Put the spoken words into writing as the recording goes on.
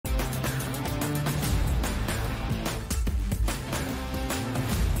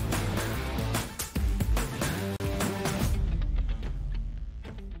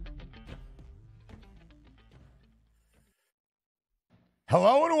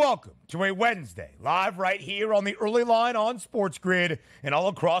Hello and welcome to a Wednesday, live right here on the early line on SportsGrid and all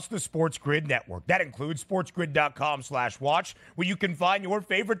across the SportsGrid network. That includes sportsgrid.com/watch, where you can find your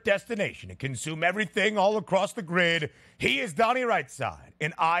favorite destination and consume everything all across the grid. He is Donnie Rightside,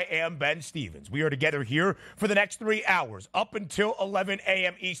 and I am Ben Stevens. We are together here for the next 3 hours, up until 11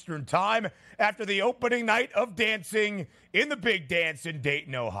 a.m. Eastern Time, after the opening night of dancing in the Big Dance in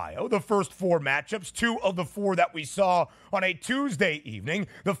Dayton, Ohio. The first 4 matchups, 2 of the 4 that we saw on a Tuesday evening,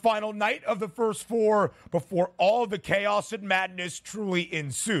 the final night of the first 4 before all the chaos and madness truly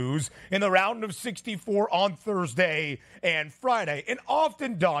ensues in the round of 64 on Thursday and Friday. And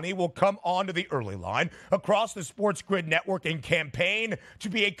often Donnie will come onto the early line across the SportsGrid network and campaign to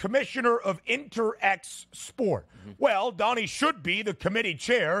be a commissioner of Inter-X Sport. Well, Donnie should be the committee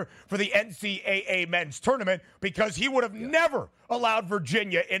chair for the NCAA men's tournament because he would have never allowed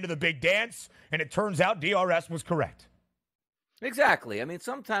Virginia into the Big Dance, and it turns out DRS was correct. Exactly. I mean,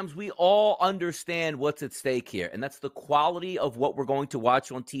 sometimes we all understand what's at stake here, and that's the quality of what we're going to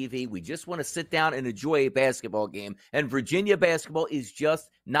watch on TV. We just want to sit down and enjoy a basketball game, and Virginia basketball is just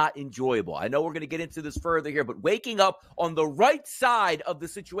not enjoyable. I know we're going to get into this further here, but waking up on the right side of the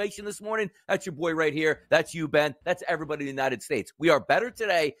situation this morning, that's your boy right here. That's you, Ben. That's everybody in the United States. We are better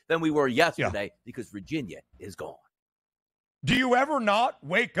today than we were yesterday because Virginia is gone. Do you ever not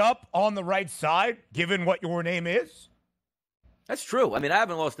wake up on the right side, given what your name is? That's true. I mean, I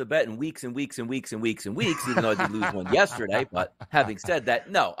haven't lost a bet in weeks and weeks and weeks and weeks and weeks, even though I did lose one yesterday. But having said that,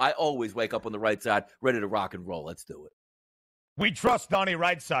 no, I always wake up on the right side, ready to rock and roll. Let's do it. We trust Donnie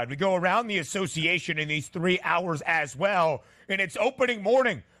Rightside. We go around the association in these 3 hours as well. And it's opening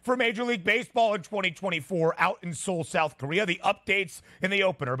morning for Major League Baseball in 2024 out in Seoul, South Korea. The updates in the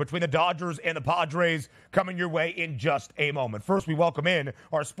opener between the Dodgers and the Padres coming your way in just a moment. First, we welcome in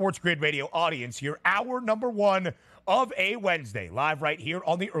our SportsGrid radio audience here. Hour number 1 of a Wednesday, live right here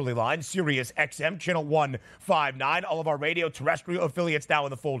on the early line, Sirius XM, channel 159. All of our radio terrestrial affiliates now in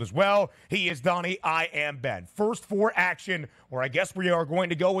the fold as well. He is Donnie, I am Ben. First 4 action, or I guess we are going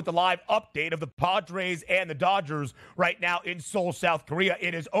to go with the live update of the Padres and the Dodgers right now in Seoul, South Korea.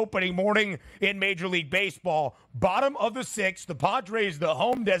 It is opening morning in Major League Baseball. Bottom of the 6th, the Padres, the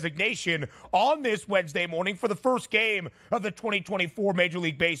home designation on this Wednesday morning for the first game of the 2024 Major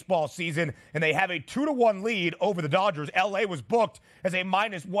League Baseball season, and they have a 2-1 lead over the Dodgers. LA was booked as a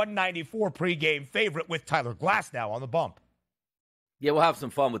minus 194 pregame favorite with Tyler Glasnow on the bump. Yeah, we'll have some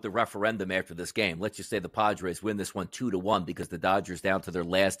fun with the referendum after this game. Let's just say the Padres win this one 2-1 because the Dodgers down to their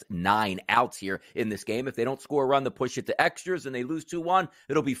last 9 outs here in this game. If they don't score a run to push it to extras and they lose 2-1,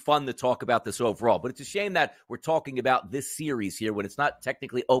 it'll be fun to talk about this overall. But it's a shame that we're talking about this series here when it's not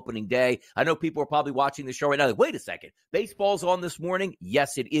technically opening day. I know people are probably watching the show right now like, wait a second, baseball's on this morning?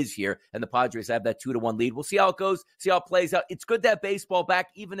 Yes, it is here, and the Padres have that 2-1 lead. We'll see how it goes, see how it plays out. It's good to have baseball back,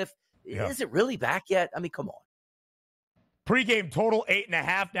 even if is it really back yet? I mean, come on. Pre-game total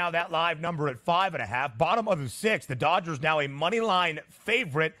 8.5. Now that live number at 5.5. Bottom of the 6th, the Dodgers now a money line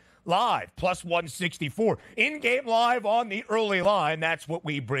favorite live, plus 164. In-game live on the early line. That's what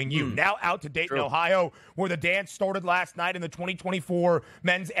we bring you. Now out to Dayton, Ohio, where the dance started last night in the 2024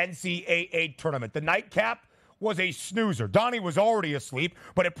 men's NCAA tournament. The nightcap was a snoozer. Donnie was already asleep,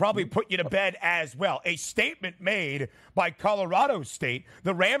 but it probably put you to bed as well. A statement made by Colorado State.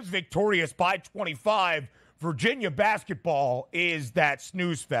 The Rams victorious by 25. Virginia basketball is that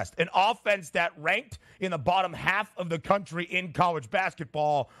snooze fest, an offense that ranked in the bottom half of the country in college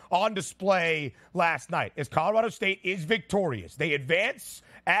basketball on display last night. As Colorado State is victorious, they advance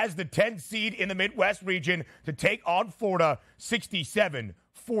as the 10th seed in the Midwest region to take on Florida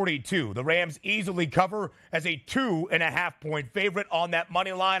 67-42. The Rams easily cover as a 2.5-point favorite on that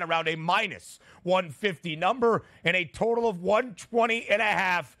money line, around a minus 150 number, and a total of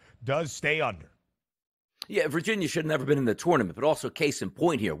 120.5 does stay under. Yeah, Virginia should have never been in the tournament, but also case in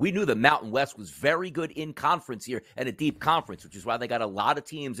point here. We knew the Mountain West was very good in conference here and a deep conference, which is why they got a lot of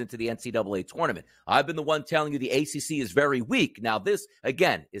teams into the NCAA tournament. I've been the one telling you the ACC is very weak. Now, this,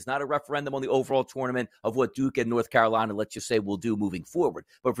 again, is not a referendum on the overall tournament of what Duke and North Carolina, let's just say, will do moving forward.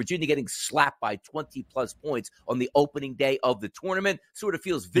 But Virginia getting slapped by 20-plus points on the opening day of the tournament sort of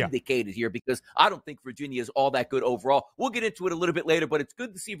feels vindicated here because I don't think Virginia is all that good overall. We'll get into it a little bit later, but it's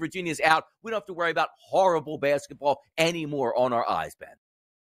good to see Virginia's out. We don't have to worry about horrible basketball anymore on our eyes, Ben.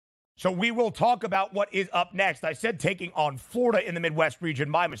 So we will talk about what is up next. I said taking on Florida in the Midwest region.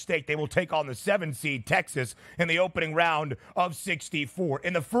 My mistake. They will take on the 7 seed Texas in the opening round of 64.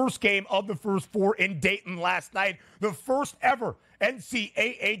 In the first game of the first 4 in Dayton last night, the first ever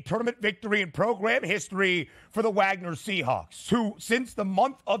NCAA tournament victory in program history for the Wagner Seahawks, who since the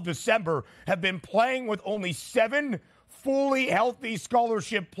month of December have been playing with only 7 fully healthy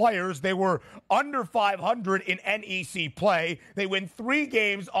scholarship players. They were under 500 in NEC play. They win 3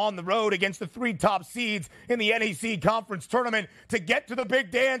 games on the road against the 3 top seeds in the NEC Conference Tournament to get to the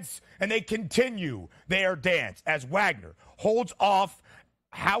big dance, and they continue their dance as Wagner holds off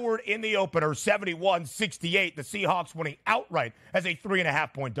Howard in the opener, 71-68. The Seahawks winning outright as a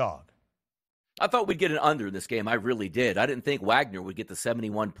 3.5-point dog. I thought we'd get an under in this game. I really did. I didn't think Wagner would get the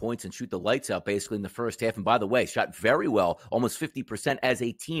 71 points and shoot the lights out basically in the first half. And by the way, shot very well, almost 50% as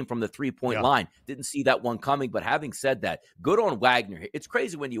a team from the 3-point line. Didn't see that one coming. But having said that, good on Wagner. It's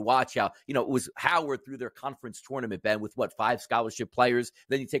crazy when you watch how, it was Howard through their conference tournament, Ben, with 5 scholarship players.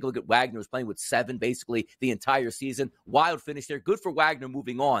 Then you take a look at Wagner, who's playing with 7 basically the entire season. Wild finish there. Good for Wagner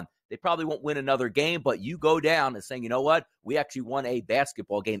moving on. They probably won't win another game, but you go down and saying, you know what? We actually won a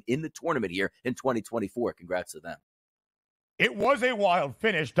basketball game in the tournament here in 2024. Congrats to them. It was a wild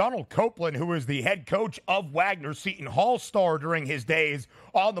finish. Donald Copeland, who is the head coach of Wagner, Seton Hall star during his days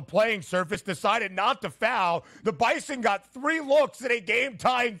on the playing surface, decided not to foul. The Bison got 3 looks at a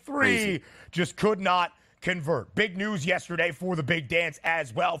game-tying 3. Crazy. Just could not convert. Big news yesterday for the big dance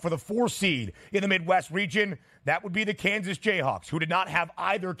as well. For the 4 seed in the Midwest region, that would be the Kansas Jayhawks, who did not have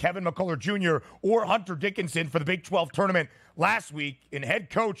either Kevin McCullough Jr. or Hunter Dickinson for the Big 12 tournament last week. And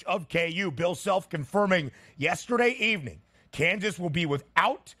head coach of KU, Bill Self, confirming yesterday evening, Kansas will be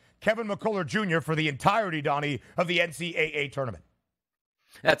without Kevin McCullough Jr. for the entirety, Donnie, of the NCAA tournament.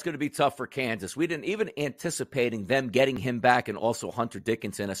 That's going to be tough for Kansas. We didn't even anticipating them getting him back and also Hunter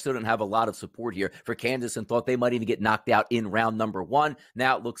Dickinson. I still didn't have a lot of support here for Kansas and thought they might even get knocked out in round number 1.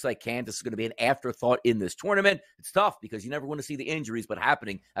 Now it looks like Kansas is going to be an afterthought in this tournament. It's tough because you never want to see the injuries, but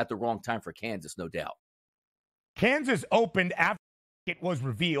happening at the wrong time for Kansas, no doubt. Kansas opened after it was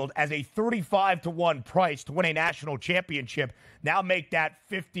revealed as a 35-1 price to win a national championship. Now make that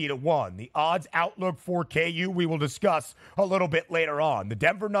 50-1. The odds outlook for KU we will discuss a little bit later on. The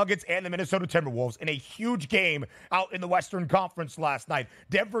Denver Nuggets and the Minnesota Timberwolves in a huge game out in the Western Conference last night.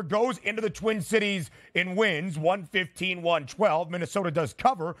 Denver goes into the Twin Cities and wins 115-112. Minnesota does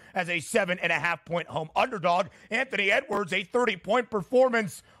cover as a 7.5-point home underdog. Anthony Edwards, a 30-point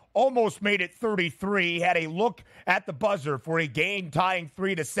performance. Almost made it 33. Had a look at the buzzer for a game-tying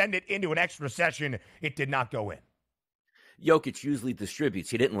 3 to send it into an extra session. It did not go in. Jokic usually distributes.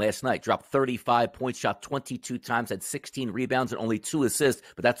 He didn't last night. Dropped 35 points, shot 22 times, had 16 rebounds and only 2 assists.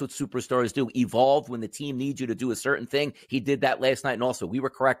 But that's what superstars do. Evolve when the team needs you to do a certain thing. He did that last night. And also, we were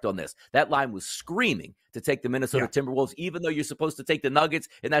correct on this. That line was screaming to take the Minnesota Timberwolves. Even though you're supposed to take the Nuggets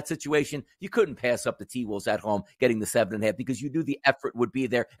in that situation, you couldn't pass up the T-Wolves at home getting the 7.5 because you knew the effort would be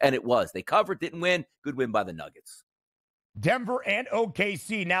there, and it was. They covered, didn't win. Good win by the Nuggets. Denver and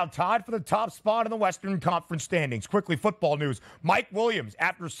OKC now tied for the top spot in the Western Conference standings. Quickly, football news. Mike Williams,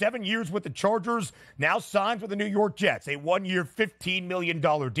 after 7 years with the Chargers, now signs with the New York Jets, a 1-year, $15 million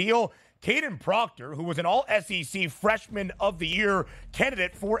deal. Caden Proctor, who was an All-SEC Freshman of the Year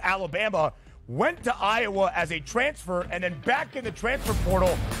candidate for Alabama, went to Iowa as a transfer and then back in the transfer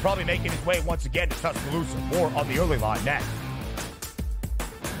portal, probably making his way once again to Tuscaloosa. More on the early line next.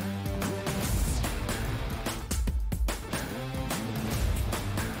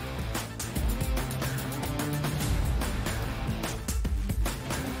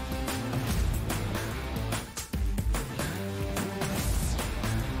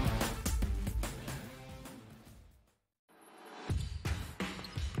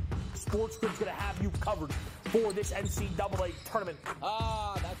 SportsGrid's going to have you covered for this NCAA tournament.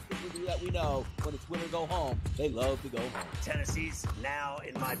 That's the do that we know. When it's win or go home, they love to go home. Tennessee's now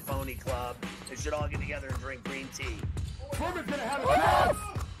in my phony club. They should all get together and drink green tea. Furman's going to have a chance.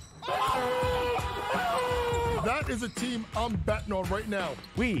 That is a team I'm betting on right now.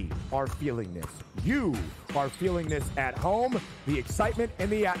 We are feeling this. You are feeling this at home. The excitement and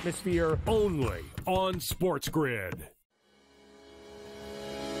the atmosphere. Only on SportsGrid.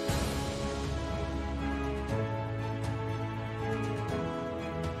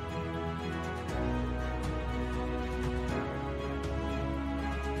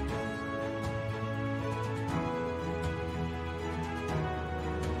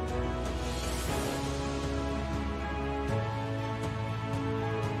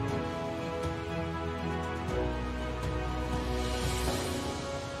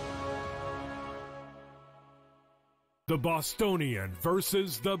 The Bostonian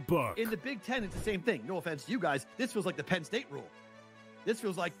versus the Book. In the Big Ten, it's the same thing. No offense to you guys. This feels like the Penn State rule. This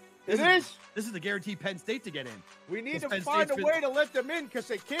feels like This is the guaranteed Penn State to get in. We need to Penn find State's a way to let them in because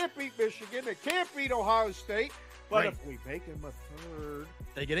they can't beat Michigan. They can't beat Ohio State. But Right. if we make them a third,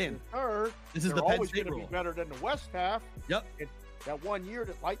 They get in. this is they're the Penn always State going to rule. be better than the West half. Yep. And that 1 year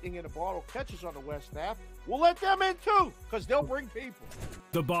that Lightning in a Bottle catches on the West half, We'll let them in too, because they'll bring people.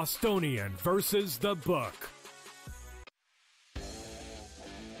 The Bostonian versus the Book.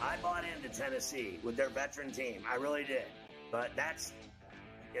 I bought into Tennessee with their veteran team. I really did. But that's,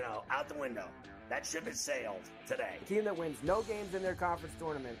 out the window. That ship has sailed today. A team that wins no games in their conference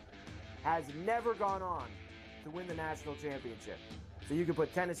tournament has never gone on to win the national championship. So you can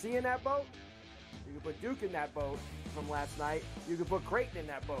put Tennessee in that boat. You can put Duke in that boat from last night. You can put Creighton in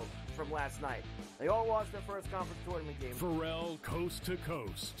that boat from last night. They all lost their first conference tournament game. Pharrell Coast to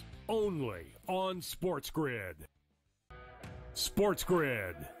Coast, only on SportsGrid.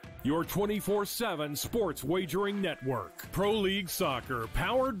 SportsGrid, your 24/7 sports wagering network. Pro League Soccer,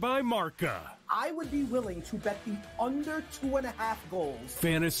 powered by Marca. I would be willing to bet the under 2.5 goals.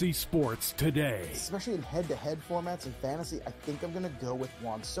 Fantasy sports today. Especially in head-to-head formats in fantasy, I think I'm going to go with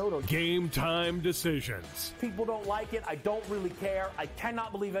Juan Soto. Game time decisions. People don't like it. I don't really care. I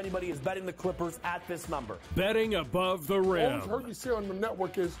cannot believe anybody is betting the Clippers at this number. Betting above the rim. All I've heard you say on the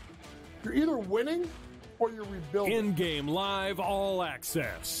network is you're either winning or you're rebuilding. In-game live all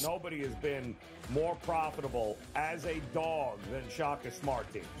access. Nobody has been more profitable as a dog than Shaka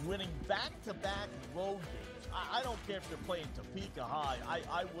Smart team. Winning back-to-back road games. I don't care if they're playing Topeka High.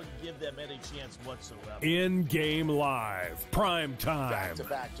 I wouldn't give them any chance whatsoever. In-game live, prime time.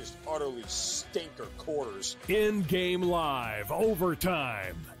 Back-to-back, just utterly stinker quarters. In-game live,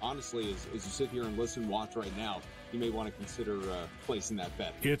 overtime. Honestly, as you sit here and watch right now, you may want to consider placing that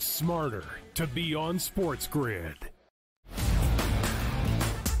bet. It's smarter to be on SportsGrid.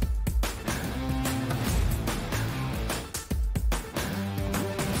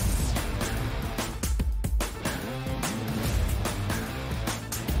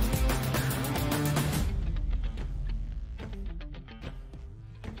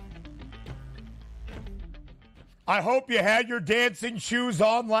 I hope you had your dancing shoes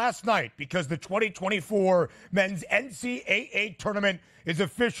on last night because the 2024 men's NCAA tournament is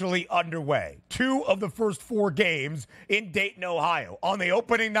officially underway. 2 of the first 4 games in Dayton, Ohio. On the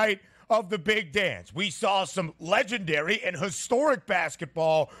opening night of the big dance, we saw some legendary and historic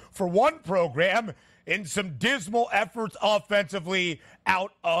basketball for one program and some dismal efforts offensively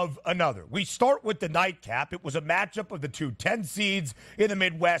out of another. We start with the nightcap. It was a matchup of the 2 10 seeds in the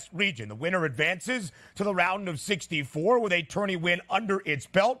Midwest region. The winner advances to the round of 64 with a tourney win under its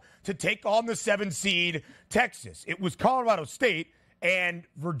belt to take on the 7 seed Texas. It was Colorado State and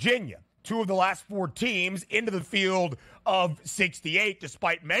Virginia, 2 of the last 4 teams into the field of 68,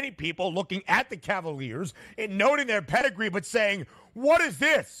 despite many people looking at the Cavaliers and noting their pedigree, but saying, what is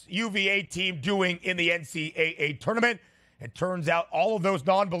this UVA team doing in the NCAA tournament? It turns out all of those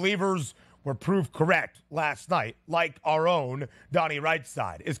non-believers were proved correct last night, like our own Donnie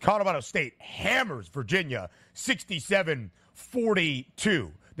Rightside, as Colorado State hammers Virginia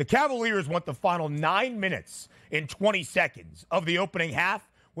 67-42. The Cavaliers went the final 9 minutes and 20 seconds of the opening half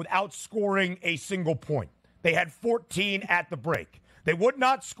without scoring a single point. They had 14 at the break. They would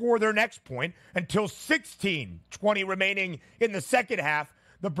not score their next point until 16-20 remaining in the second half.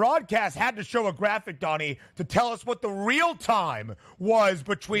 The broadcast had to show a graphic, Donnie, to tell us what the real time was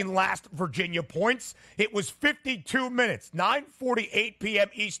between last Virginia points. It was 52 minutes, 9:48 p.m.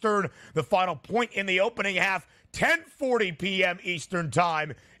 Eastern, the final point in the opening half, 10:40 p.m. Eastern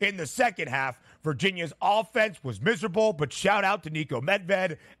time in the second half. Virginia's offense was miserable, but shout out to Nico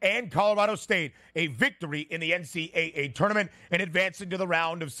Medved and Colorado State, a victory in the NCAA tournament and advancing to the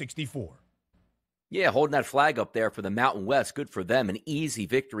round of 64. Yeah, holding that flag up there for the Mountain West. Good for them. An easy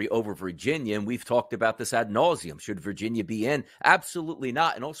victory over Virginia. And we've talked about this ad nauseum. Should Virginia be in? Absolutely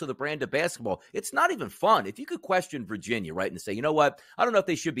not. And also the brand of basketball. It's not even fun. If you could question Virginia, right, and say, you know what? I don't know if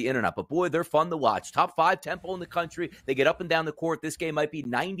they should be in or not, but boy, they're fun to watch. Top 5 tempo in the country. They get up and down the court. This game might be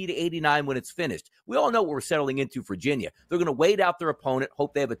 90-89 when it's finished. We all know what we're settling into Virginia. They're going to wait out their opponent,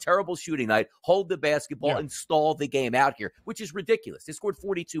 hope they have a terrible shooting night, hold the basketball, and stall the game out here, which is ridiculous. They scored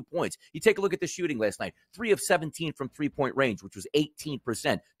 42 points. You take a look at the shooting last night. 3 of 17 from three-point range, which was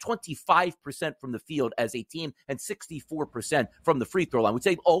 18%, 25% from the field as a team, and 64% from the free throw line, which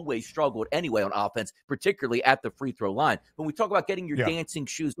they've always struggled anyway on offense, particularly at the free throw line. When we talk about getting your dancing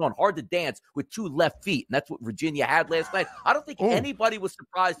shoes on, hard to dance with 2 left feet, and that's what Virginia had last night. I don't think anybody was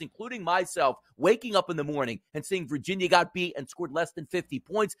surprised, including myself, waking up in the morning and seeing Virginia got beat and scored less than 50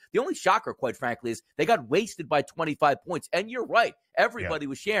 points. The only shocker, quite frankly, is they got wasted by 25 points. And you're right. Everybody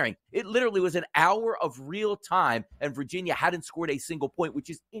was sharing. It literally was an hour hour of real time, and Virginia hadn't scored a single point, which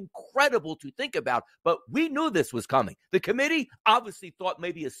is incredible to think about. But we knew this was coming. The committee obviously thought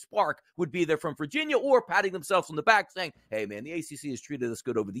maybe a spark would be there from Virginia, or patting themselves on the back saying, hey, man, the ACC has treated us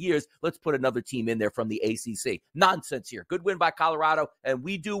good over the years. Let's put another team in there from the ACC. Nonsense here. Good win by Colorado, and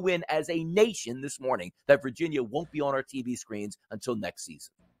we do win as a nation this morning that Virginia won't be on our TV screens until next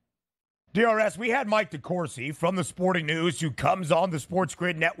season. DRS, we had Mike DeCourcy from the Sporting News, who comes on the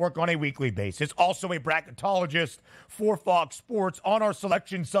SportsGrid network on a weekly basis, also a bracketologist for Fox Sports, on our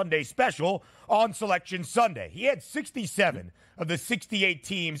Selection Sunday special on Selection Sunday. He had 67 of the 68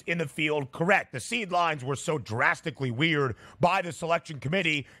 teams in the field correct. The seed lines were so drastically weird by the selection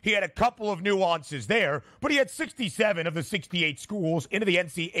committee. He had a couple of nuances there, but he had 67 of the 68 schools into the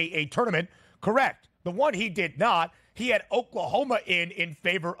NCAA tournament correct. The one he did not, he had Oklahoma in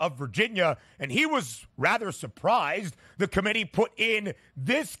favor of Virginia, and he was rather surprised the committee put in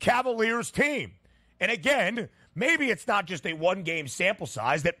this Cavaliers team. And again, maybe it's not just a one-game sample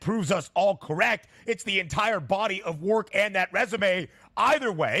size that proves us all correct. It's the entire body of work and that resume.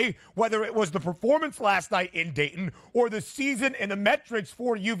 Either way, whether it was the performance last night in Dayton or the season and the metrics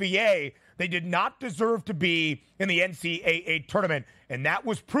for UVA, they did not deserve to be in the NCAA tournament, and that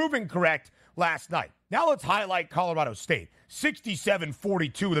was proven correct last night. Now let's highlight Colorado State.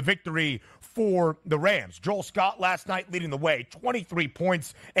 67-42, the victory for the Rams. Joel Scott last night leading the way, 23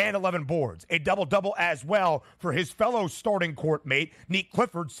 points and 11 boards. A double-double as well for his fellow starting court mate, Nick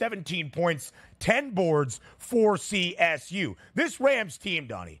Clifford, 17 points, 10 boards for CSU. This Rams team,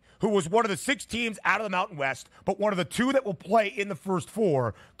 Donnie, who was one of the 6 teams out of the Mountain West, but one of the 2 that will play in the first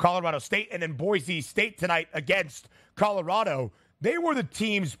 4, Colorado State and then Boise State tonight against Colorado, they were the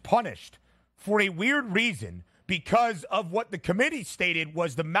teams punished for a weird reason, because of what the committee stated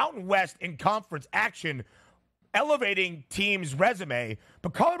was the Mountain West in conference action elevating teams' resume.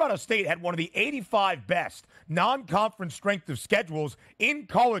 But Colorado State had one of the 85 best non-conference strength of schedules in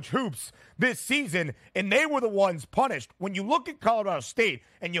college hoops this season, and they were the ones punished. When you look at Colorado State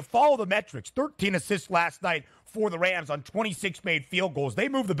and you follow the metrics, 13 assists last night for the Rams on 26 made field goals. They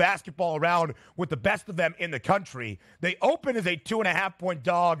move the basketball around with the best of them in the country. They open as a 2.5-point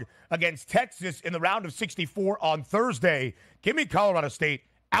dog against Texas in the round of 64 on Thursday. Give me Colorado State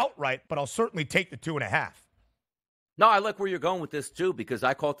outright, but I'll certainly take the 2.5. No, I like where you're going with this, too, because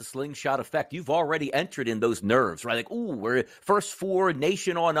I call it the slingshot effect. You've already entered in those nerves, right? Like, ooh, we're first 4,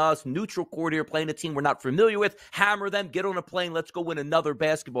 nation on us, neutral court here, playing a team we're not familiar with. Hammer them, get on a plane, let's go win another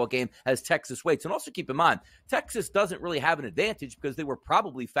basketball game as Texas waits. And also keep in mind, Texas doesn't really have an advantage because they were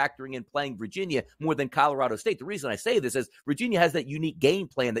probably factoring in playing Virginia more than Colorado State. The reason I say this is Virginia has that unique game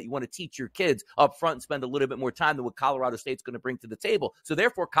plan that you want to teach your kids up front and spend a little bit more time than what Colorado State's going to bring to the table. So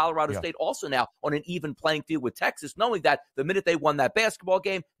therefore, Colorado State also now on an even playing field with Texas, knowing that the minute they won that basketball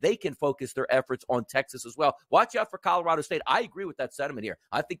game, they can focus their efforts on Texas as well. Watch out for Colorado State. I agree with that sentiment here.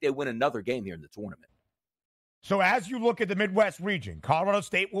 I think they win another game here in the tournament. So as you look at the Midwest region, Colorado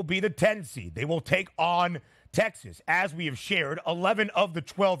State will be the 10 seed. They will take on Texas. As we have shared, 11 of the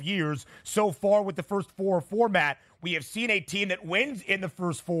 12 years so far with the first 4 format, we have seen a team that wins in the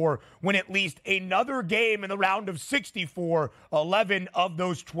first 4 win at least another game in the round of 64, 11 of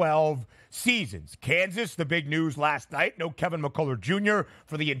those 12 seasons. Kansas, the big news last night, no Kevin McCullough Jr.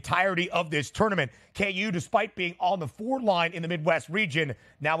 for the entirety of this tournament. KU, despite being on the 4 line in the Midwest region,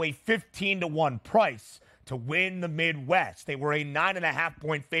 now a 15-1 price to win the Midwest. They were a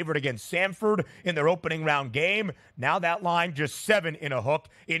 9.5-point favorite against Samford in their opening round game. Now that line just 7 in a hook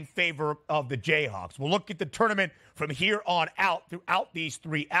in favor of the Jayhawks. We'll look at the tournament from here on out throughout these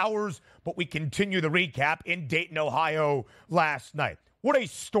 3 hours, but we continue the recap in Dayton, Ohio last night. What a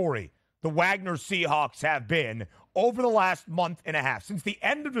story the Wagner Seahawks have been over the last month and a half. Since the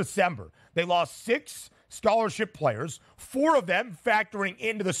end of December, they lost 6 scholarship players, 4 of them factoring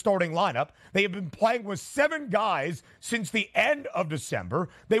into the starting lineup. They have been playing with 7 guys since the end of December.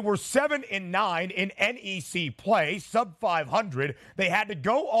 They were 7-9 in NEC play, sub 500. They had to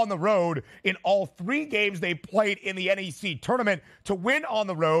go on the road in all 3 games they played in the NEC tournament to win on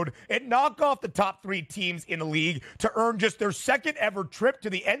the road and knock off the top 3 teams in the league to earn just their second ever trip to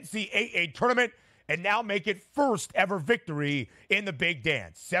the NCAA tournament and now make it first ever victory in the Big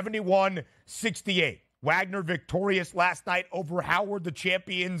Dance, 71-68. Wagner victorious last night over Howard, the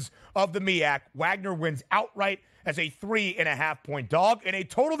champions of the MEAC. Wagner wins outright as a 3.5-point dog in a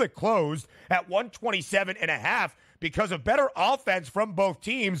total that closed at 127.5 because of better offense from both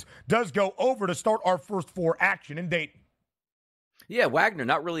teams does go over to start our first 4 action in Dayton. Yeah, Wagner,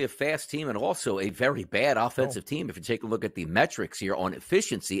 not really a fast team and also a very bad offensive team. If you take a look at the metrics here on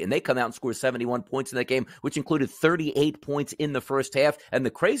efficiency, and they come out and score 71 points in that game, which included 38 points in the first half. And the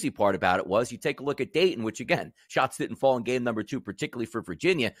crazy part about it was you take a look at Dayton, which again, shots didn't fall in game number 2, particularly for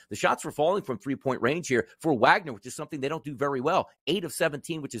Virginia. The shots were falling from 3-point range here for Wagner, which is something they don't do very well. 8 of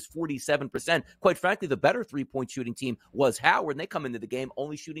 17, which is 47%. Quite frankly, the better 3-point shooting team was Howard, and they come into the game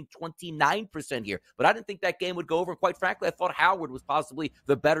only shooting 29% here. But I didn't think that game would go over. And quite frankly, I thought Howard was possibly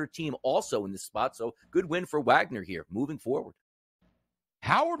the better team also in this spot. So good win for Wagner here moving forward.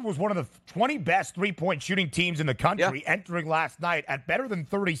 Howard was one of the 20 best 3-point shooting teams in the country entering last night at better than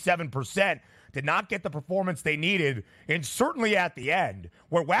 37%. Did not get the performance they needed, and certainly at the end,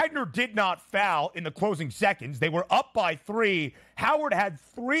 where Wagner did not foul in the closing seconds. They were up by 3. Howard had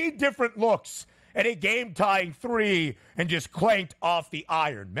 3 different looks at a game-tying 3 and just clanked off the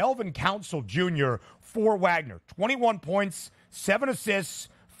iron. Melvin Council Jr. for Wagner, 21 points, 7 assists,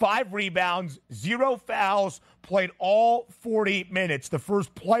 5 rebounds, 0 fouls, played all 40 minutes. The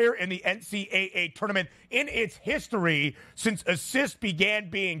first player in the NCAA tournament in its history since assists began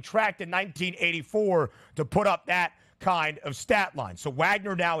being tracked in 1984 to put up that kind of stat line. So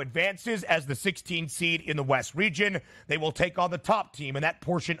Wagner now advances as the 16th seed in the West region. They will take on the top team in that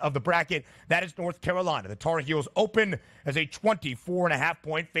portion of the bracket. That is North Carolina. The Tar Heels open as a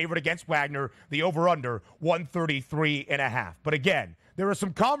 24.5-point favorite against Wagner. The over-under, 133.5. But again, there is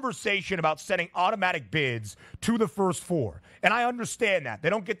some conversation about setting automatic bids to the first 4. And I understand that. They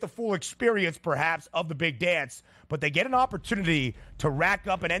don't get the full experience, perhaps, of the big dance, but they get an opportunity to rack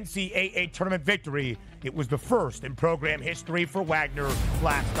up an NCAA tournament victory. It was the first in program history for Wagner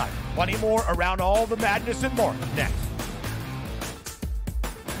last night. Plenty more around all the madness and more next.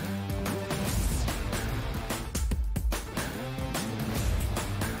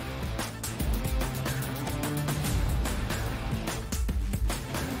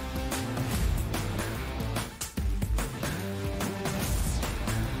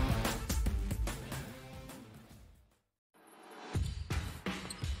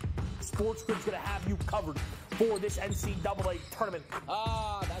 SportsGrid's going to have you covered for this NCAA tournament.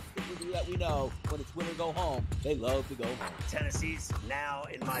 That's the that we know. When it's win or go home, they love to go home. Tennessee's now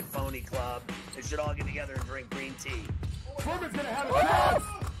in my phony club. They should all get together and drink green tea. Furman's going to have a chance.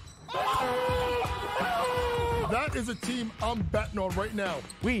 That is a team I'm betting on right now.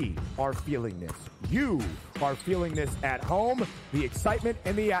 We are feeling this. You are feeling this at home. The excitement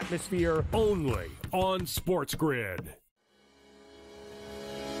and the atmosphere. Only on SportsGrid.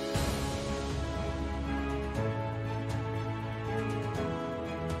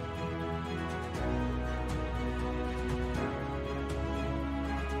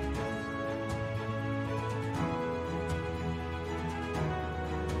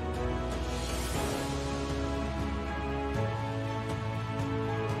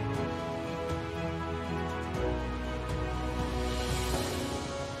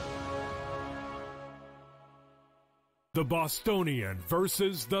 The Bostonian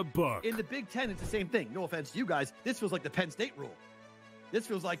versus the Book. In the Big Ten, it's the same thing. No offense to you guys. This feels like the Penn State rule. This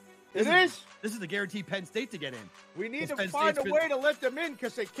feels like This is the guaranteed Penn State to get in. We need to find a way to let them in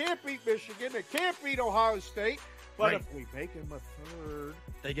because they can't beat Michigan. They can't beat Ohio State. But if we make them a third,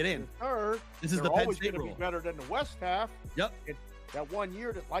 they get in. This is they're the Penn always State going to rule. be better than the West half. Yep. And that 1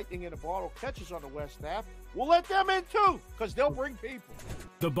 year that Lightning in a Bottle catches on the West half, we'll let them in too because they'll bring people.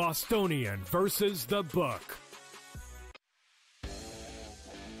 The Bostonian versus the Book.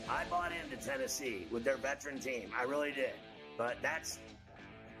 I bought into Tennessee with their veteran team. I really did. But that's,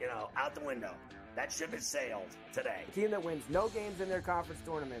 out the window. That ship has sailed today. The team that wins no games in their conference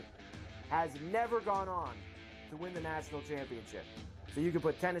tournament has never gone on to win the national championship. So you can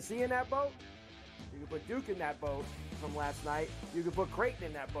put Tennessee in that boat. You can put Duke in that boat from last night. You can put Creighton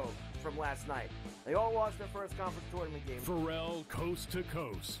in that boat from last night. They all lost their first conference tournament game. Pharrell Coast to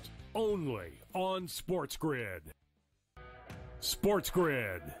Coast. Only on SportsGrid.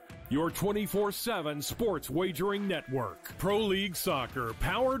 SportsGrid, your 24/7 sports wagering network. Pro League Soccer,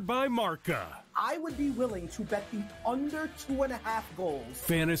 powered by Marca. I would be willing to bet the under 2.5 goals.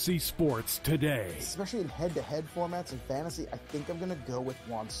 Fantasy sports today. Especially in head-to-head formats in fantasy, I think I'm going to go with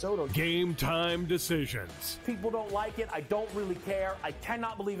Juan Soto. Game time decisions. People don't like it. I don't really care. I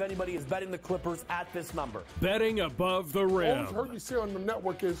cannot believe anybody is betting the Clippers at this number. Betting above the All rim. I've heard you say on the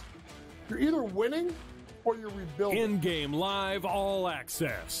network is you're either winning or you're rebuilding. In-game live all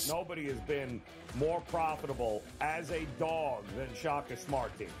access. Nobody has been more profitable as a dog than Shaka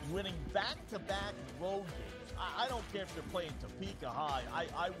Smart Team. Winning back-to-back road games. I don't care if they're playing Topeka High.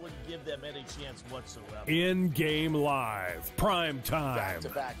 I wouldn't give them any chance whatsoever. In-game live, prime time.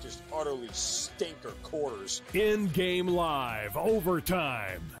 Back-to-back, just utterly stinker quarters. In-game live,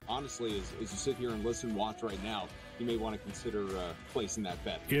 overtime. Honestly, as you sit here and listen, watch right now, you may want to consider placing that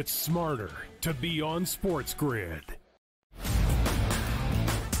bet. It's smarter to be on SportsGrid.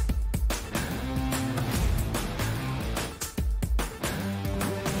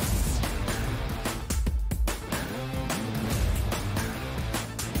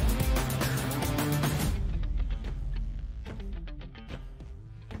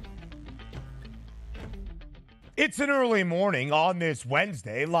 It's an early morning on this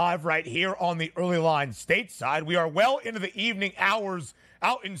Wednesday, live right here on the Early Line stateside. We are well into the evening hours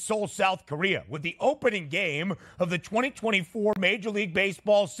out in Seoul, South Korea, with the opening game of the 2024 Major League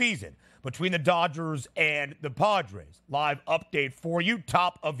Baseball season between the Dodgers and the Padres. Live update for you,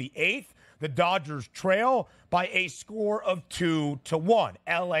 top of the eighth. The Dodgers trail by a score of 2-1.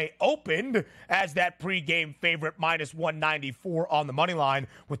 LA opened as that pregame favorite, minus 194 on the money line,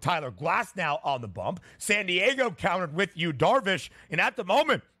 with Tyler Glasnow on the bump. San Diego countered with Yu Darvish, and at the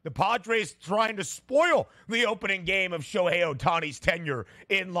moment, the Padres trying to spoil the opening game of Shohei Ohtani's tenure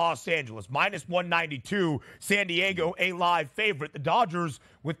in Los Angeles. Minus 192, San Diego a live favorite. The Dodgers,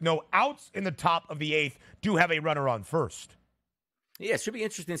 with no outs in the top of the eighth, do have a runner on first. Yeah, it should be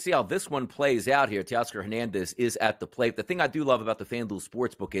interesting to see how this one plays out here. Teoscar Hernandez is at the plate. The thing I do love about the FanDuel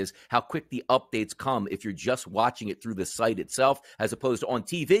Sportsbook is how quick the updates come if you're just watching it through the site itself, as opposed to on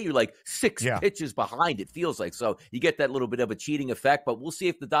TV, you're like six pitches behind, it feels like. So you get that little bit of a cheating effect, but we'll see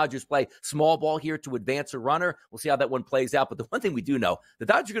if the Dodgers play small ball here to advance a runner. We'll see how that one plays out. But the one thing we do know, the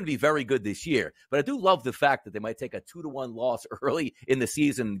Dodgers are going to be very good this year. But I do love the fact that they might take a 2-1 loss early in the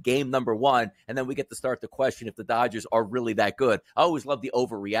season, game number one, and then we get to start to question if the Dodgers are really that good. I always love the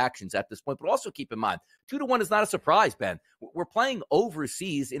overreactions at this point, but also keep in mind, 2-1 is not a surprise, Ben. We're playing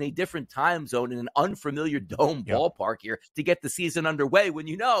overseas in a different time zone in an unfamiliar dome ballpark here to get the season underway, when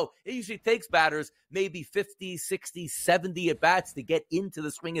you know it usually takes batters maybe 50, 60, 70 at-bats to get into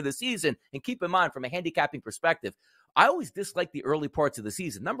the swing of the season. And keep in mind, from a handicapping perspective, I always dislike the early parts of the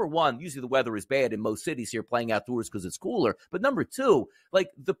season. Number one, usually the weather is bad in most cities here playing outdoors because it's cooler. But number two, like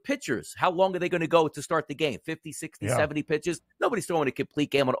the pitchers, how long are they going to go to start the game? 50, 60, 70 pitches? Nobody's throwing a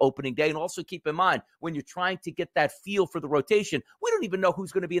complete game on opening day. And also keep in mind, when you're trying to get that feel for the rotation, we don't even know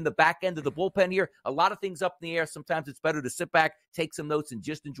who's going to be in the back end of the bullpen here. A lot of things up in the air. Sometimes it's better to sit back, take some notes, and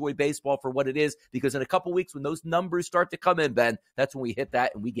just enjoy baseball for what it is. Because in a couple weeks, when those numbers start to come in, Ben, that's when we hit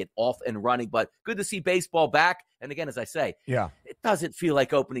that and we get off and running. But good to see baseball back. And again, as I say, it doesn't feel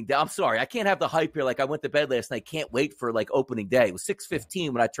like opening day. I'm sorry, I can't have the hype here like I went to bed last night. Can't wait for like opening day. It was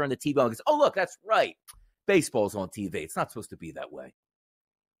 6:15 when I turned the TV on and goes, oh, look, that's right. Baseball's on TV. It's not supposed to be that way.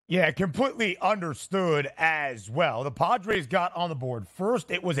 Yeah, completely understood as well. The Padres got on the board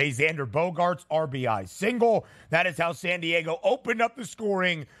first. It was a Xander Bogaerts RBI single. That is how San Diego opened up the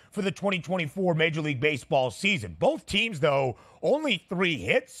scoring for the 2024 Major League Baseball season. Both teams, though, only 3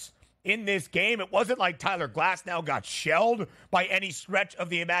 hits in this game. It wasn't like Tyler Glasnow got shelled by any stretch of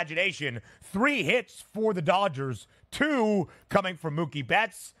the imagination. 3 hits for the Dodgers, 2 coming from Mookie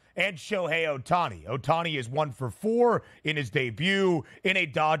Betts and Shohei Ohtani. Ohtani is 1 for 4 in his debut in a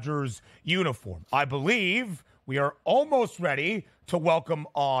Dodgers uniform. I believe we are almost ready to welcome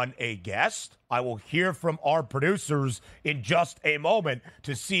on a guest. I will hear from our producers in just a moment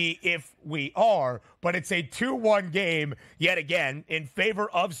to see if we are, but it's a 2-1 game yet again in favor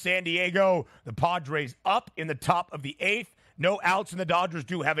of San Diego. The Padres up in the top of the 8th. No outs, and the Dodgers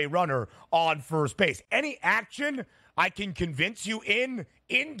do have a runner on first base. Any action I can convince you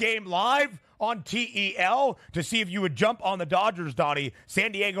in-game live on TEL to see if you would jump on the Dodgers, Donnie.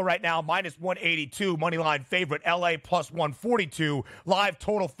 San Diego right now, minus 182, moneyline favorite. LA plus 142, live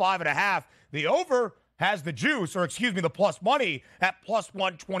total 5.5. The over has the juice, or excuse me, the plus money at plus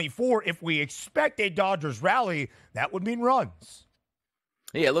 124. If we expect a Dodgers rally, that would mean runs.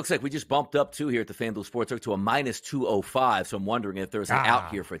 Yeah, it looks like we just bumped up, too, here at the FanDuel Sportsbook to a minus 205. So I'm wondering if there's an out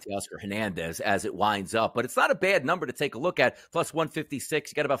here for Teoscar Hernandez as it winds up. But it's not a bad number to take a look at. Plus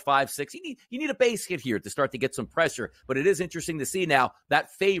 156. You got about 5-6. You need a base hit here to start to get some pressure. But it is interesting to see now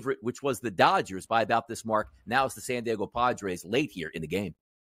that favorite, which was the Dodgers by about this mark, now it's the San Diego Padres late here in the game.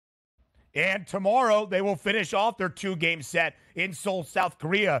 And tomorrow, they will finish off their 2-game set in Seoul, South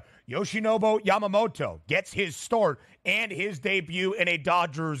Korea. Yoshinobu Yamamoto gets his start and his debut in a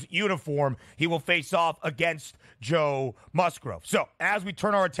Dodgers uniform. He will face off against Joe Musgrove. So, as we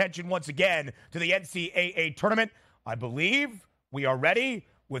turn our attention once again to the NCAA Tournament, I believe we are ready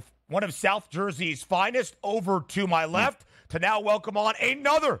with one of South Jersey's finest over to my left to now welcome on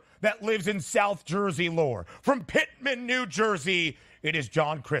another that lives in South Jersey lore. From Pittman, New Jersey, it is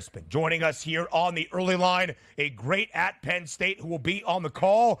Jon Crispin joining us here on the early line, a great at Penn State who will be on the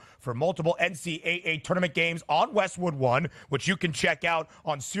call for multiple NCAA tournament games on Westwood One, which you can check out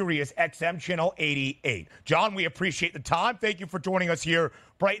on Sirius XM Channel 88. Jon, we appreciate the time. Thank you for joining us here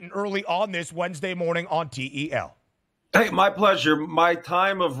bright and early on this Wednesday morning on TEL. Hey, my pleasure. My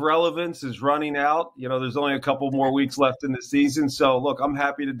time of relevance is running out. There's only a couple more weeks left in the season. So, look, I'm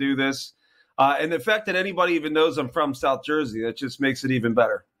happy to do this. And the fact that anybody even knows I'm from South Jersey, that just makes it even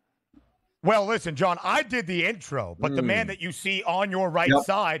better. Well, listen, Jon, I did the intro, but the man that you see on your right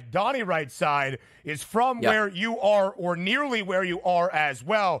side, Donnie right side, is from where you are or nearly where you are as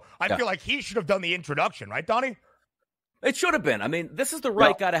well. I feel like he should have done the introduction, right, Donnie? It should have been. I mean, this is the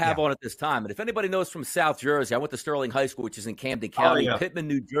right guy to have on at this time. And if anybody knows from South Jersey, I went to Sterling High School, which is in Camden County, Pittman,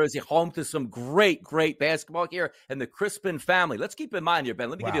 New Jersey, home to some great, great basketball here, and the Crispin family. Let's keep in mind here,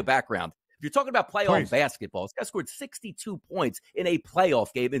 Ben, let me give you a background. If you're talking about playoff basketball, this guy scored 62 points in a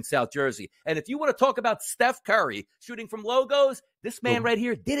playoff game in South Jersey. And if you want to talk about Steph Curry shooting from logos, this man right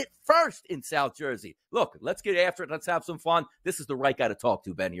here did it first in South Jersey. Look, let's get after it. Let's have some fun. This is the right guy to talk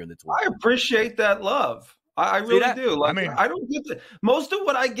to, Ben, here in the tour. I appreciate that love. I really do. I don't get the most of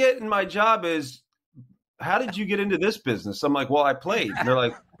what I get in my job is, how did you get into this business? I'm like, well, I played. And they're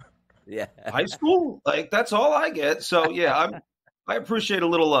like, high school? Like, that's all I get. So, I appreciate a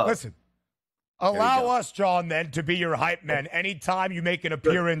little love. Listen. Allow us, Jon, then, to be your hype men anytime you make an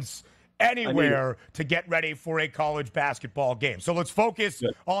appearance anywhere to get ready for a college basketball game. So let's focus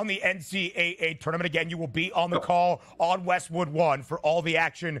on the NCAA tournament. Again, you will be on the call on Westwood One for all the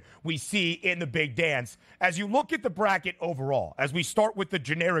action we see in the big dance. As you look at the bracket overall, as we start with the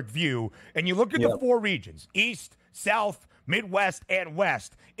generic view, and you look at the four regions, East, South, Midwest, and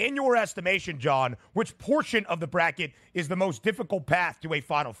West, in your estimation, Jon, which portion of the bracket is the most difficult path to a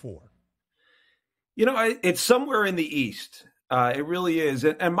Final Four? It's somewhere in the East. It really is.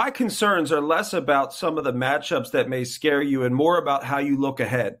 And my concerns are less about some of the matchups that may scare you and more about how you look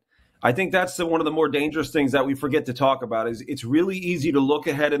ahead. I think that's one of the more dangerous things that we forget to talk about is it's really easy to look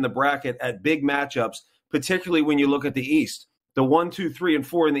ahead in the bracket at big matchups, particularly when you look at the East. The 1, 2, 3, and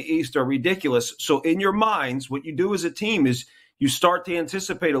 4 in the East are ridiculous. So in your minds, what you do as a team is you start to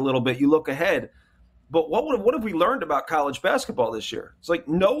anticipate a little bit. You look ahead. But what have we learned about college basketball this year? It's like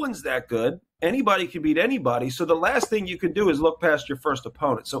no one's that good. Anybody can beat anybody. So the last thing you can do is look past your first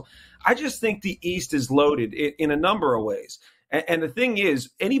opponent. So I just think the East is loaded in a number of ways. And the thing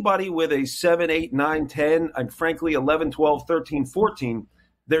is, anybody with a 7, 8, 9, 10, and frankly 11, 12, 13, 14,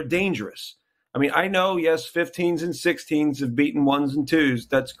 they're dangerous. I mean, I know, yes, 15s and 16s have beaten 1s and 2s.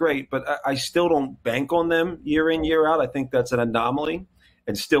 That's great. But I still don't bank on them year in, year out. I think that's an anomaly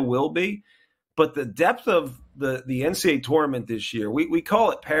and still will be. But the depth of the NCAA tournament this year, we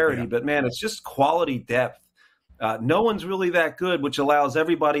call it parity, but, man, it's just quality depth. No one's really that good, which allows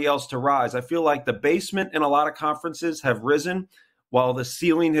everybody else to rise. I feel like the basement in a lot of conferences have risen while the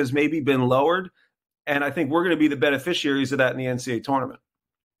ceiling has maybe been lowered. And I think we're going to be the beneficiaries of that in the NCAA tournament.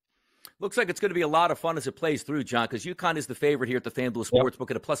 Looks like it's going to be a lot of fun as it plays through, Jon, because UConn is the favorite here at the FanDuel Sportsbook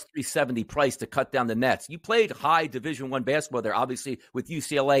at a plus 370 price to cut down the nets. You played high Division I basketball there, obviously, with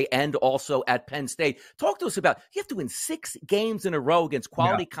UCLA and also at Penn State. Talk to us about, you have to win 6 games in a row against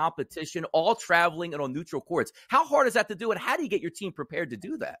quality competition, all traveling and on neutral courts. How hard is that to do, and how do you get your team prepared to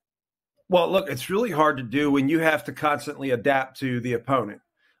do that? Well, look, it's really hard to do when you have to constantly adapt to the opponent.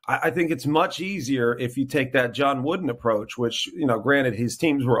 I think it's much easier if you take that John Wooden approach, which, granted, his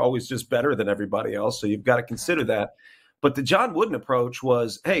teams were always just better than everybody else, so you've got to consider that. But the John Wooden approach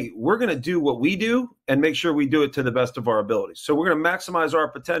was, hey, we're going to do what we do and make sure we do it to the best of our abilities. So we're going to maximize our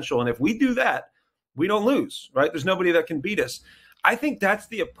potential, and if we do that, we don't lose, right? There's nobody that can beat us. I think that's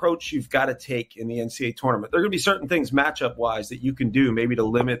the approach you've got to take in the NCAA tournament. There are going to be certain things matchup-wise that you can do maybe to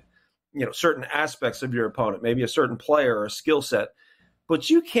limit, certain aspects of your opponent, maybe a certain player or a skill set. But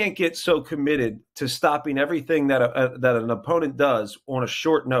you can't get so committed to stopping everything that an opponent does on a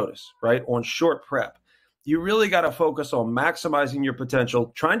short notice, right? On short prep. You really got to focus on maximizing your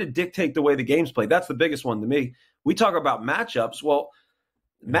potential, trying to dictate the way the game's played. That's the biggest one to me. We talk about matchups. Well,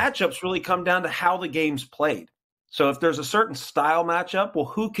 matchups really come down to how the game's played. So if there's a certain style matchup, well,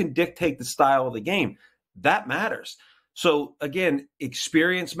 who can dictate the style of the game? That matters. So, again,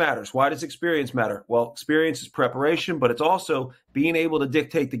 experience matters. Why does experience matter? Well, experience is preparation, but it's also being able to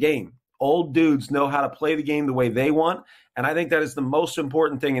dictate the game. Old dudes know how to play the game the way they want, and I think that is the most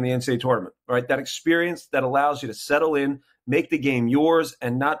important thing in the NCAA tournament, right? That experience that allows you to settle in, make the game yours,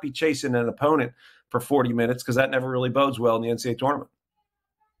 and not be chasing an opponent for 40 minutes, because that never really bodes well in the NCAA tournament.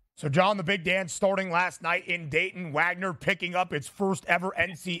 So, John, the big dance starting last night in Dayton. Wagner picking up its first ever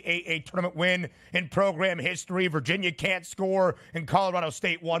NCAA tournament win in program history. Virginia can't score, and Colorado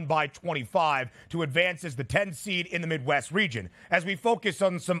State won by 25 to advance as the 10th seed in the Midwest region. As we focus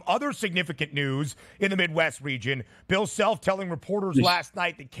on some other significant news in the Midwest region, Bill Self telling reporters last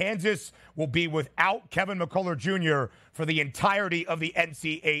night that Kansas will be without Kevin McCullough Jr. for the entirety of the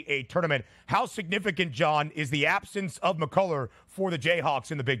NCAA tournament. How significant, John, is the absence of McCullough for the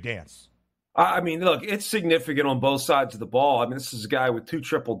Jayhawks in the big dance? I mean, look, it's significant on both sides of the ball. I mean, this is a guy with 2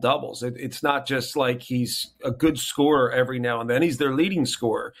 triple doubles. It's not just like he's a good scorer every now and then. He's their leading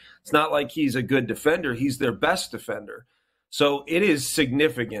scorer. It's not like he's a good defender. He's their best defender. So it is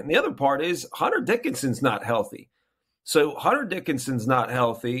significant. And the other part is Hunter Dickinson's not healthy. So Hunter Dickinson's not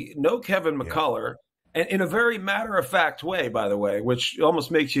healthy. No Kevin McCullough. And in a very matter-of-fact way, by the way, which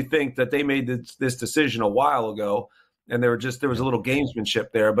almost makes you think that they made this decision a while ago, and there was a little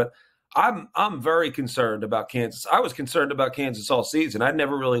gamesmanship there. But I'm very concerned about Kansas. I was concerned about Kansas all season. I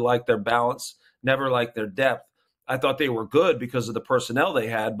never really liked their balance, never liked their depth. I thought they were good because of the personnel they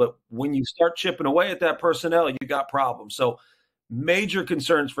had. But when you start chipping away at that personnel, you got problems. So major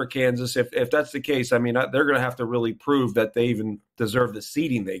concerns for Kansas. If that's the case, I mean, they're going to have to really prove that they even deserve the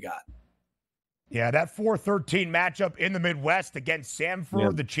seeding they got. Yeah, that 4-13 matchup in the Midwest against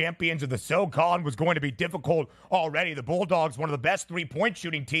Samford, the champions of the SoCon, was going to be difficult already. The Bulldogs, one of the best three-point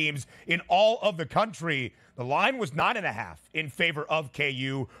shooting teams in all of the country. The line was 9.5 in favor of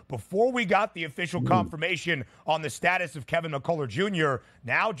KU before we got the official confirmation on the status of Kevin McCullough Jr.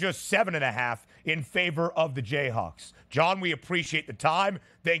 Now just 7.5 in favor of the Jayhawks. John, we appreciate the time.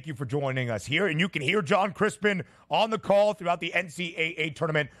 Thank you for joining us here. And you can hear Jon Crispin on the call throughout the NCAA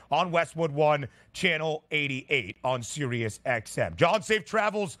tournament on Westwood One, Channel 88 on Sirius XM. John, safe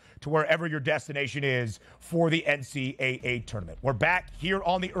travels to wherever your destination is for the NCAA tournament. We're back here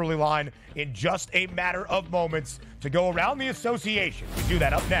on the early line in just a matter of moments to go around the association. We do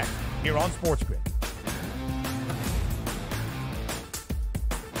that up next here on SportsGrid.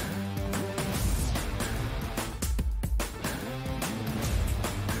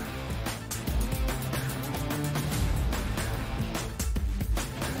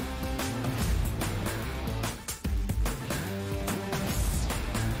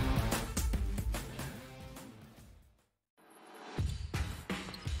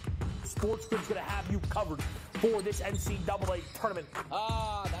 SportsGrid's going to have you covered for this NCAA tournament.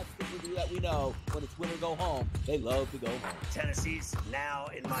 That's the do that we know. When it's win or go home, they love to go home. Tennessee's now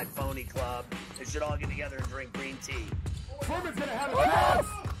in my phony club. They should all get together and drink green tea. Furman's going to have a chance.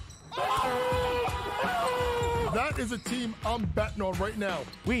 That is a team I'm betting on right now.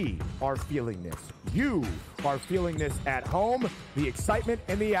 We are feeling this. You are feeling this at home. The excitement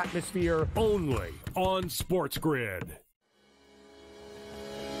and the atmosphere. Only on SportsGrid.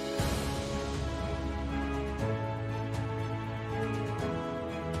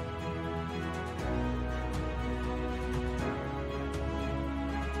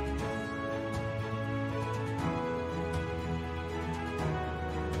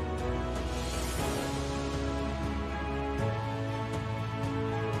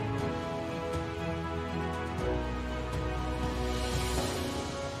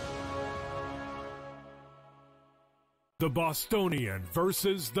 The Bostonian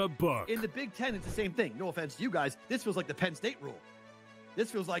versus the book. In the Big Ten, it's the same thing. No offense to you guys. This feels like the Penn State rule. This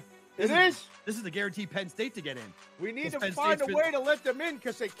feels like This is the guaranteed Penn State to get in. We need to find a way to let them in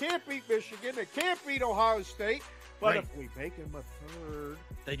because they can't beat Michigan. They can't beat Ohio State. But if we make them a third,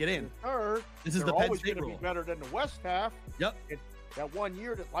 they get in. This is they're the Penn always State going to rule. be better than the West half. Yep. That 1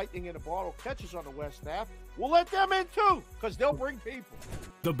 year that Lightning in a Bottle catches on the West half, we'll let them in too because they'll bring people.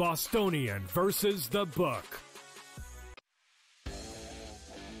 The Bostonian versus the book.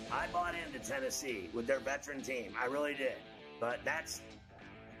 I bought into Tennessee with their veteran team. I really did. But that's,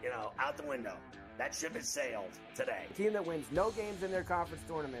 out the window. That ship has sailed today. A team that wins no games in their conference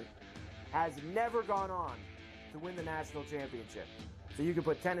tournament has never gone on to win the national championship. So you can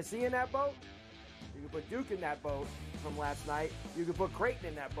put Tennessee in that boat. You can put Duke in that boat from last night. You can put Creighton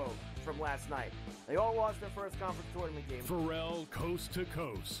in that boat from last night. They all lost their first conference tournament game. Pharrell Coast to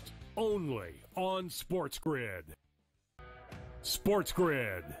Coast. Only on SportsGrid.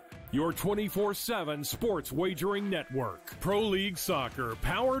 SportsGrid, your 24/7 sports wagering network. Pro League Soccer,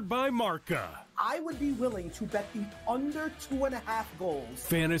 powered by Marca. I would be willing to bet the under 2.5 goals.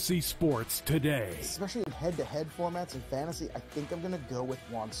 Fantasy sports today. Especially in head-to-head formats in fantasy, I think I'm going to go with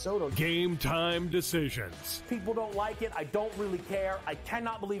Juan Soto. Game time decisions. People don't like it. I don't really care. I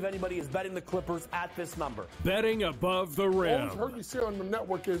cannot believe anybody is betting the Clippers at this number. Betting above the All rim. I've heard you say on the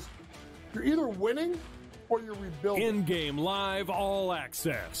network is you're either winning or you're rebuilding. In-game live, all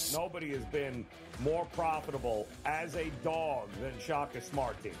access. Nobody has been more profitable as a dog than Shaka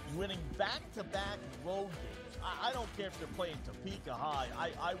Smart teams. Winning back-to-back road games. I don't care if they're playing Topeka High.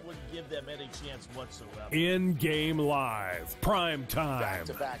 I wouldn't give them any chance whatsoever. In-game live, prime time.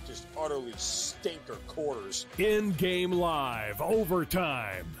 Back-to-back, just utterly stinker quarters. In-game live,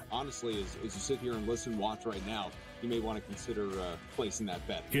 overtime. Honestly, as you sit here and listen, watch right now, you may want to consider placing that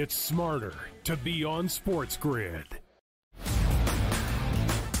bet. It's smarter to be on SportsGrid.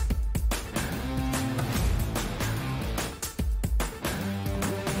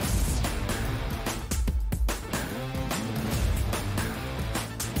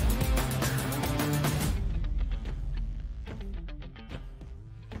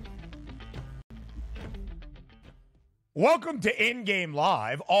 Welcome to In-Game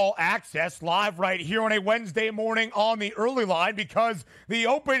Live, all access, live right here on a Wednesday morning on the early line, because the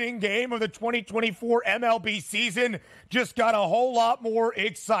opening game of the 2024 MLB season just got a whole lot more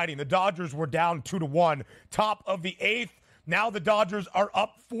exciting. The Dodgers were down 2-1, top of the eighth. Now the Dodgers are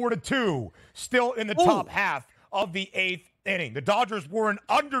up 4-2, still in the top half of the eighth inning. The Dodgers were an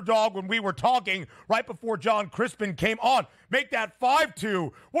underdog when we were talking right before Jon Crispin came on. Make that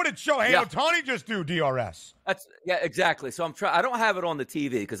 5-2. What did Shohei Ohtani just do, DRS? Yeah, exactly. So I don't have it on the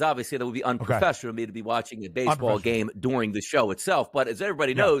TV because obviously that would be unprofessional of me to be watching a baseball game during the show itself. But as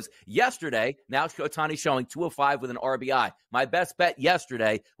everybody knows, yesterday, now Ohtani showing 205 with an RBI. My best bet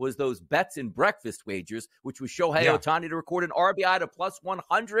yesterday was those bets and breakfast wagers, which was Shohei Ohtani to record an RBI to plus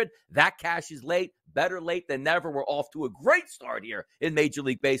 100. That cash is late. Better late than never. We're off to a great start here in Major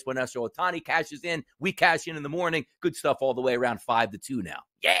League Baseball. Now, so Ohtani cashes in. We cash in the morning. Good stuff all the way around 5-2 now.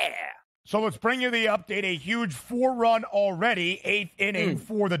 Yeah. So let's bring you the update. A huge 4-run already, eighth inning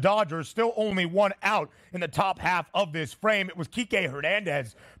for the Dodgers. Still only one out in the top half of this frame. It was Kike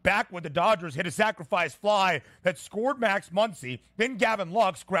Hernandez back with the Dodgers, hit a sacrifice fly that scored Max Muncy. Then Gavin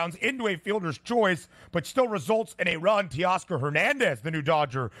Lux grounds into a fielder's choice, but still results in a run. Teoscar Hernandez, the new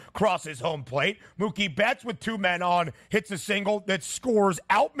Dodger, crosses home plate. Mookie Betts with two men on, hits a single that scores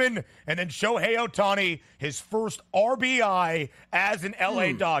Outman. And then Shohei Ohtani, his first RBI as an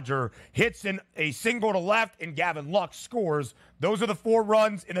LA Dodger, hits in a single to left, and Gavin Lux scores. Those are the 4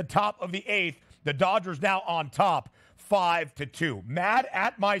 runs in the top of the eighth. The Dodgers now on top, 5-2. Mad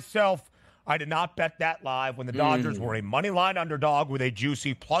at myself. I did not bet that live when the Dodgers were a money line underdog with a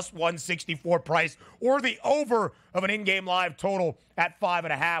juicy plus 164 price, or the over of an in-game live total at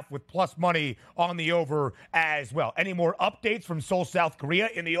 5.5 with plus money on the over as well. Any more updates from Seoul, South Korea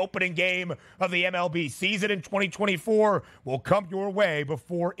in the opening game of the MLB season in 2024 will come your way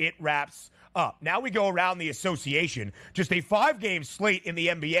before it wraps up. Now we go around the association. Just a 5-game slate in the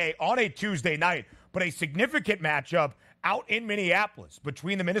NBA on a Tuesday night, but a significant matchup out in Minneapolis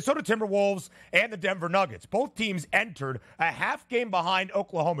between the Minnesota Timberwolves and the Denver Nuggets. Both teams entered a half game behind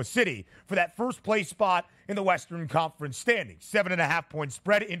Oklahoma City for that first place spot in the Western Conference standings. 7.5-point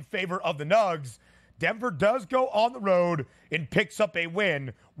spread in favor of the Nugs. Denver does go on the road and picks up a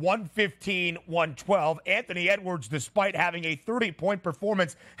win, 115-112. Anthony Edwards, despite having a 30-point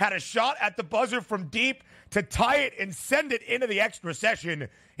performance, had a shot at the buzzer from deep to tie it and send it into the extra session.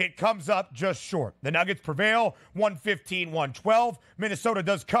 It comes up just short. The Nuggets prevail, 115-112. Minnesota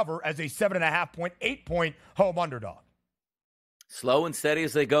does cover as a 7.5-point, 8-point home underdog. Slow and steady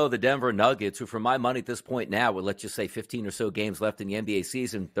as they go, the Denver Nuggets, who for my money at this point now, with let's just say 15 or so games left in the NBA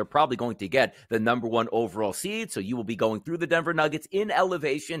season, they're probably going to get the number 1 overall seed. So you will be going through the Denver Nuggets in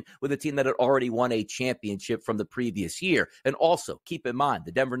elevation with a team that had already won a championship from the previous year. And also keep in mind,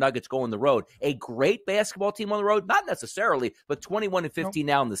 the Denver Nuggets go on the road. A great basketball team on the road, not necessarily, but 21-15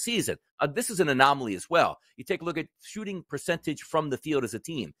 now in the season. This is an anomaly as well. You take a look at shooting percentage from the field as a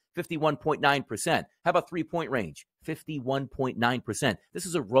team, 51.9%. How about three-point range? 51.9%. This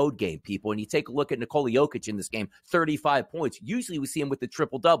is a road game, people. And you take a look at Nikola Jokic in this game, 35 points. Usually we see him with the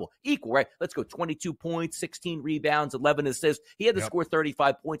triple-double. Equal, right? Let's go 22 points, 16 rebounds, 11 assists. He had to score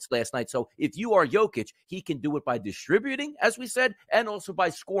 35 points last night. So if you are Jokic, he can do it by distributing, as we said, and also by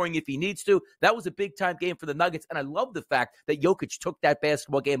scoring if he needs to. That was a big-time game for the Nuggets. And I love the fact that Jokic took that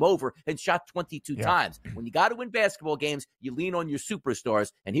basketball game over and shot 22 times. When you got to win basketball games, you lean on your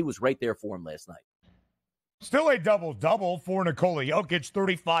superstars, and he was right there for him last night. Still a double-double for Nikola Jokic,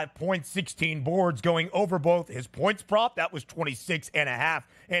 35 points, 16 boards, going over both his points prop, that was 26.5,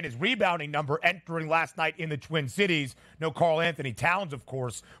 and his rebounding number entering last night in the Twin Cities. No Karl Anthony Towns, of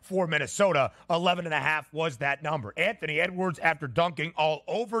course, for Minnesota. 11.5 was that number. Anthony Edwards, after dunking all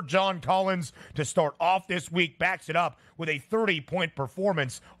over John Collins to start off this week, backs it up with a 30-point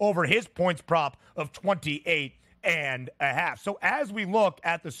performance over his points prop of 28.5. So as we look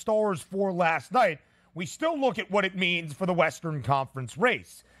at the stars for last night, we still look at what it means for the Western Conference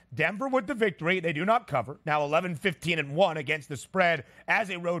race. Denver with the victory. They do not cover. Now 11-15-1 against the spread as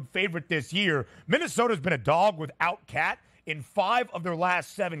a road favorite this year. Minnesota's been a dog without Cat in 5 of their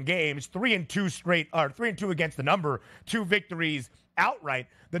last 7 games, 3-2 against the number, 2 victories outright.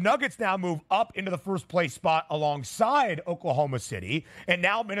 The Nuggets now move up into the first place spot alongside Oklahoma City, and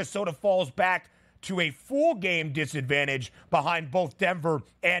now Minnesota falls back to a full game disadvantage behind both Denver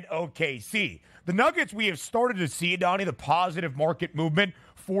and OKC. The Nuggets, we have started to see, Donnie, the positive market movement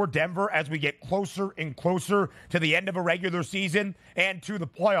for Denver as we get closer and closer to the end of a regular season and to the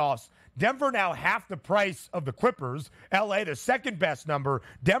playoffs. Denver now half the price of the Clippers. LA, the second best number.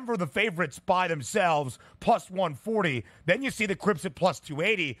 Denver, the favorites by themselves, plus 140. Then you see the Clips at plus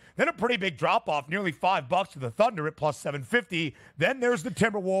 280. Then a pretty big drop off, nearly $5 to the Thunder at plus 750. Then there's the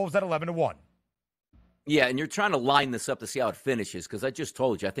Timberwolves at 11-1. Yeah, and you're trying to line this up to see how it finishes, because I just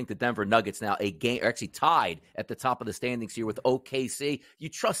told you, I think the Denver Nuggets now are actually tied at the top of the standings here with OKC. You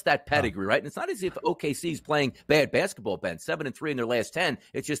trust that pedigree, right? And it's not as if OKC is playing bad basketball, Ben. 7-3 in their last 10.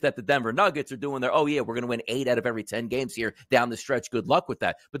 It's just that the Denver Nuggets are doing their, we're going to win 8 out of every 10 games here down the stretch. Good luck with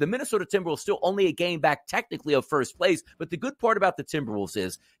that. But the Minnesota Timberwolves still only a game back technically of first place. But the good part about the Timberwolves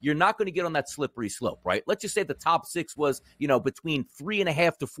is you're not going to get on that slippery slope, right? Let's just say the top 6 was, between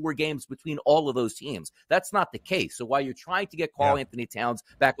 3.5 to 4 games between all of those teams. That's not the case. So while you're trying to get Karl Anthony Towns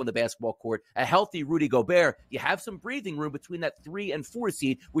back on the basketball court, a healthy Rudy Gobert, you have some breathing room between that 3 and 4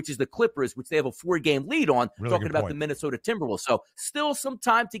 seed, which is the Clippers, which they have a 4-game lead on, really talking about the Minnesota Timberwolves. So still some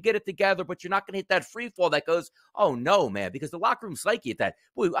time to get it together, but you're not going to hit that free fall that goes, oh no, man, because the locker room psyche at that,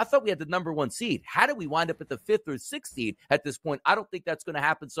 boy, I thought we had the number 1 seed. How do we wind up at the 5th or 6th seed at this point? I don't think that's going to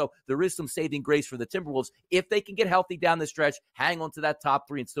happen. So there is some saving grace for the Timberwolves. If they can get healthy down the stretch, hang on to that top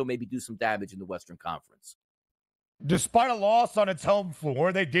 3 and still maybe do some damage in the Western Conference. Despite a loss on its home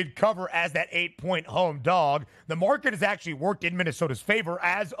floor, they did cover as that 8-point home dog. The market has actually worked in Minnesota's favor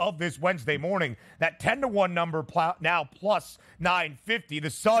as of this Wednesday morning. That 10-1 number now plus 950.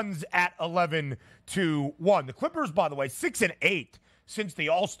 The Suns at 11-1. The Clippers, by the way, 6-8 since the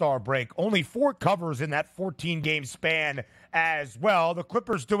All-Star break. Only 4 covers in that 14-game span as well. The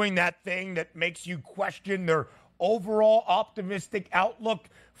Clippers doing that thing that makes you question their overall optimistic outlook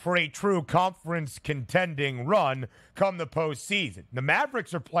for a true conference contending run come the postseason. The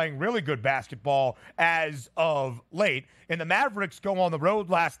Mavericks are playing really good basketball as of late, and the Mavericks go on the road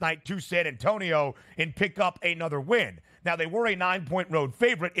last night to San Antonio and pick up another win. Now, they were a 9-point road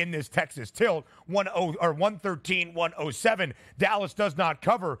favorite in this Texas tilt, 113-107. Dallas does not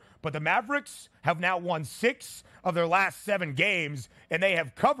cover, but the Mavericks have now won 6 of their last 7 games, and they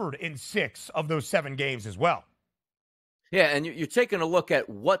have covered in 6 of those 7 games as well. Yeah, and you're taking a look at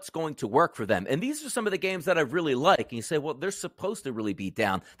what's going to work for them. And these are some of the games that I really like. And you say, well, they're supposed to really beat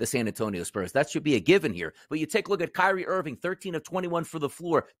down the San Antonio Spurs. That should be a given here. But you take a look at Kyrie Irving, 13 of 21 for the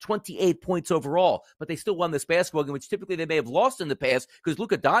floor, 28 points overall. But they still won this basketball game, which typically they may have lost in the past because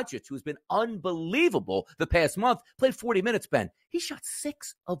Luka Doncic, who's been unbelievable the past month, played 40 minutes, Ben. He shot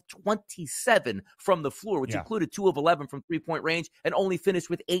 6 of 27 from the floor, which included 2 of 11 from three-point range and only finished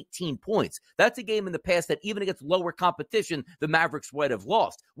with 18 points. That's a game in the past that even against lower competition, the Mavericks might have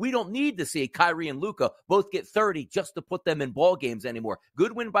lost. We don't need to see Kyrie and Luka both get 30 just to put them in ball games anymore.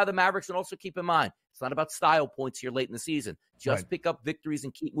 Good win by the Mavericks, and also keep in mind, it's not about style points here late in the season. Just pick up victories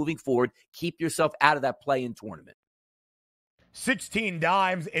and keep moving forward. Keep yourself out of that play-in tournament. 16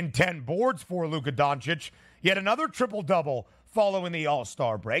 dimes and 10 boards for Luka Doncic. Yet another triple-double following the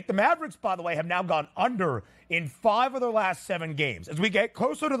All-Star break. The Mavericks, by the way, have now gone under in 5 of their last 7 games. As we get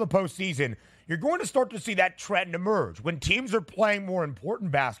closer to the postseason, you're going to start to see that trend emerge. When teams are playing more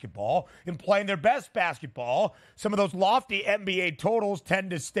important basketball and playing their best basketball, some of those lofty NBA totals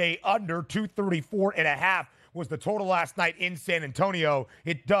tend to stay under. 234.5 was the total last night in San Antonio.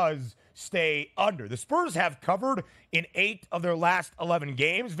 It does stay under. The Spurs have covered in 8 of their last 11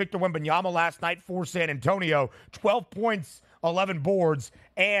 games. Victor Wembanyama last night for San Antonio, 12 points, 11 boards,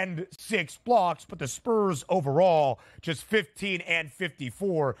 and 6 blocks, but the Spurs overall just 15 and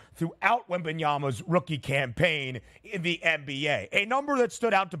 54 throughout Wembanyama's rookie campaign in the NBA. A number that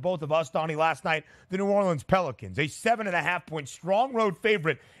stood out to both of us, Donnie, last night, the New Orleans Pelicans, a 7.5-point strong road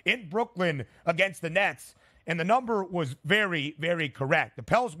favorite in Brooklyn against the Nets. And the number was very, very correct. The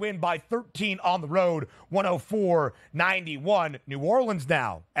Pels win by 13 on the road, 104-91. New Orleans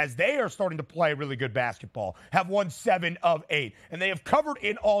now, as they are starting to play really good basketball, have won 7 of 8. And they have covered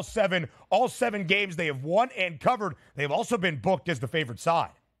in all 7 games they have won and covered. They have also been booked as the favorite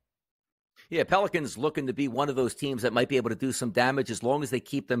side. Yeah, Pelicans looking to be one of those teams that might be able to do some damage as long as they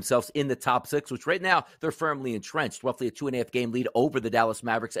keep themselves in the top 6, which right now they're firmly entrenched, roughly a 2.5-game lead over the Dallas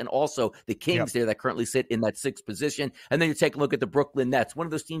Mavericks and also the Kings there that currently sit in that 6th position. And then you take a look at the Brooklyn Nets, one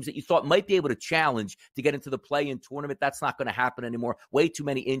of those teams that you thought might be able to challenge to get into the play-in tournament. That's not going to happen anymore. Way too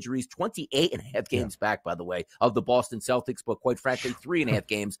many injuries. 28.5 games back, by the way, of the Boston Celtics, but quite frankly, 3.5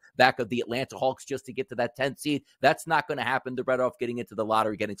 games back of the Atlanta Hawks just to get to that 10th seed. That's not going to happen. They're better off getting into the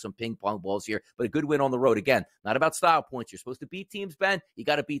lottery, getting some ping pong balls here, but a good win on the road. Again, not about style points. You're supposed to beat teams, Ben. You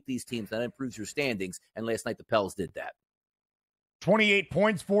got to beat these teams. That improves your standings, and last night the Pels did that. 28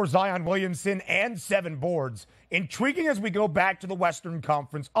 points for Zion Williamson and 7 boards. Intriguing as we go back to the Western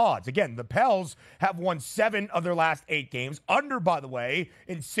Conference odds. Again, the Pels have won 7 of their last 8 games. Under, by the way,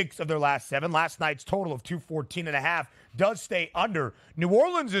 in 6 of their last 7. Last night's total of 214.5 does stay under. New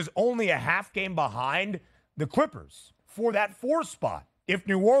Orleans is only a half game behind the Clippers for that 4 spot. If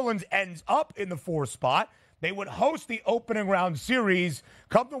New Orleans ends up in the 4 spot, they would host the opening round series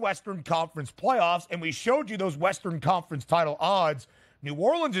come the Western Conference playoffs, and we showed you those Western Conference title odds. New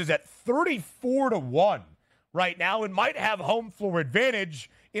Orleans is at 34-1 right now and might have home floor advantage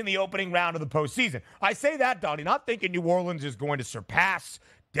in the opening round of the postseason. I say that, Donnie, not thinking New Orleans is going to surpass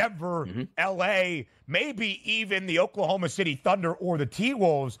Denver, L.A., maybe even the Oklahoma City Thunder or the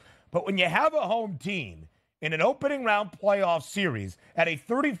T-Wolves, but when you have a home team in an opening round playoff series at a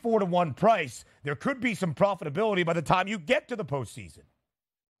 34-1 price, there could be some profitability by the time you get to the postseason.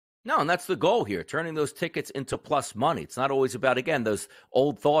 No, and that's the goal here, turning those tickets into plus money. It's not always about, again, those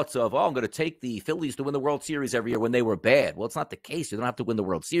old thoughts of, I'm going to take the Phillies to win the World Series every year when they were bad. Well, it's not the case. You don't have to win the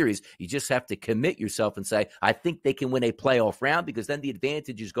World Series. You just have to commit yourself and say, I think they can win a playoff round, because then the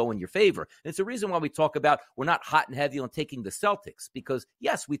advantages go in your favor. And it's the reason why we talk about we're not hot and heavy on taking the Celtics, because,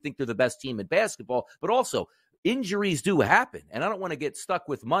 yes, we think they're the best team in basketball, but also injuries do happen, and I don't want to get stuck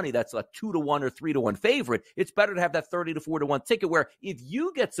with money that's a 2-1 or 3-1 favorite. It's better to have that 30-4-1 ticket where if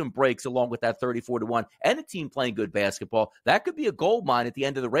you get some breaks along with that 34-1 and a team playing good basketball, that could be a gold mine at the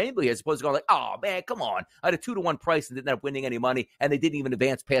end of the rainbow here, as opposed to going like, oh, man, come on. I had a 2-1 price and didn't end up winning any money, and they didn't even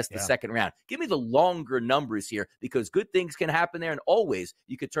advance past the second round. Give me the longer numbers here, because good things can happen there, and always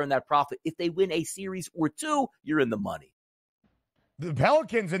you could turn that profit. If they win a series or 2, you're in the money. The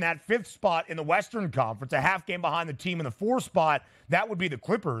Pelicans in that 5th spot in the Western Conference, a half game behind the team in the 4th spot. That would be the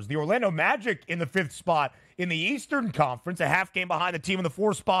Clippers. The Orlando Magic in the 5th spot in the Eastern Conference, a half game behind the team in the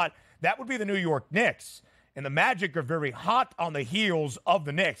 4th spot. That would be the New York Knicks. And the Magic are very hot on the heels of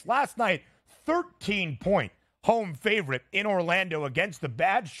the Knicks. Last night, 13-point home favorite in Orlando against the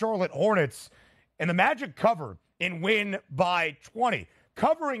bad Charlotte Hornets. And the Magic cover and win by 20.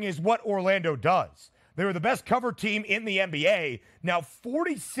 Covering is what Orlando does. They're the best cover team in the NBA. Now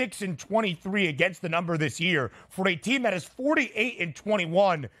 46-23 against the number this year for a team that is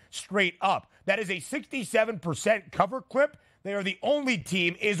 48-21 straight up. That is a 67% cover clip. They are the only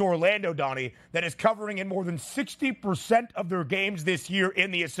team, is Orlando, Donnie, that is covering in more than 60% of their games this year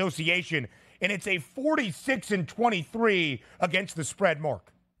in the association. And it's a 46-23 against the spread mark.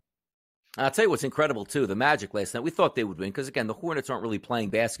 I'll tell you what's incredible, too. The Magic last night, we thought they would win because, again, the Hornets aren't really playing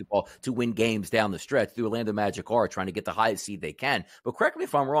basketball to win games down the stretch. The Orlando Magic are trying to get the highest seed they can. But correct me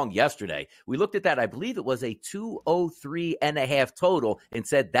if I'm wrong, yesterday, we looked at that. I believe it was a 203.5 total and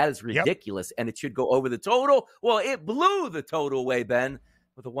said that is ridiculous and it should go over the total. Well, it blew the total away, Ben,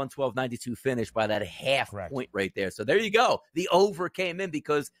 with a 112.92 finish by that half point right there. So there you go. The over came in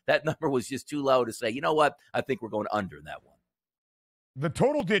because that number was just too low to say, you know what, I think we're going under that one. The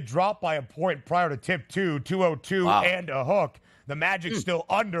total did drop by a point prior to tip 2, 202 and a hook. The Magic still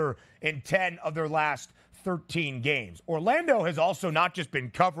under in 10 of their last 13 games. Orlando has also not just been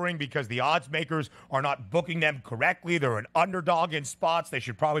covering because the odds makers are not booking them correctly. They're an underdog in spots. They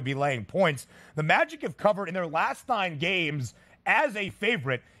should probably be laying points. The Magic have covered in their last 9 games as a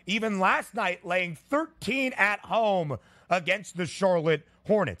favorite, even last night laying 13 at home against the Charlotte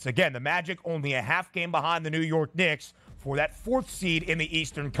Hornets. Again, the Magic only a half game behind the New York Knicks for that 4th seed in the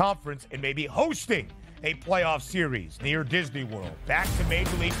Eastern Conference and maybe hosting a playoff series near Disney World. Back to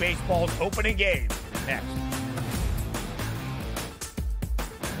Major League Baseball's opening game next.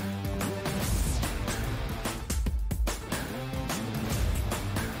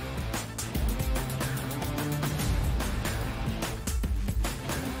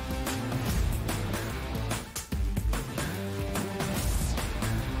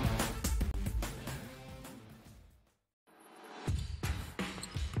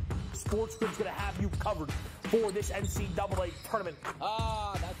 SportsGrid's going to have you covered for this NCAA tournament.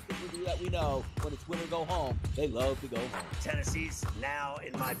 That's the movie that we know. When it's win or go home, they love to go home. Tennessee's now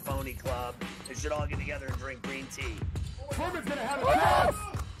in my phony club. They should all get together and drink green tea. Furman's going to have a chance.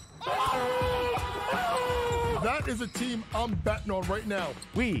 That is a team I'm betting on right now.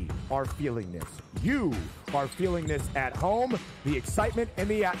 We are feeling this. You are feeling this at home. The excitement and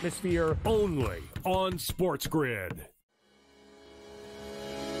the atmosphere. Only on SportsGrid.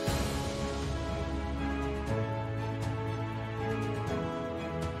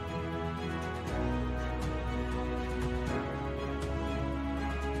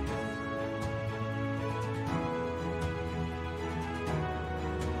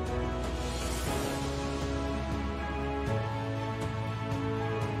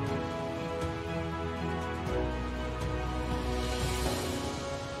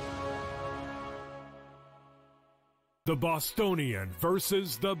 The Bostonian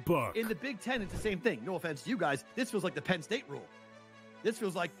versus the Book. In the Big Ten, it's the same thing. No offense to you guys. This feels like the Penn State rule. This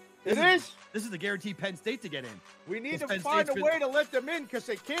feels like This is the guaranteed Penn State to get in. We need This to Penn find a State's way to let them in because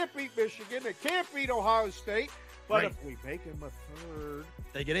they can't beat Michigan. They can't beat Ohio State. But Right. if we make them a third,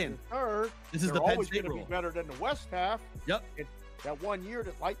 They get in. Third, This is they're the Penn always State going to rule. be better than the West half. Yep. And that 1 year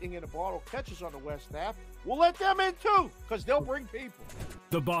that Lightning in a Bottle catches on the West half, we'll let them in too because they'll bring people.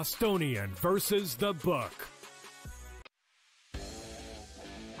 The Bostonian versus the Book.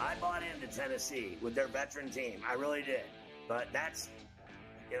 I bought into Tennessee with their veteran team. I really did. But that's,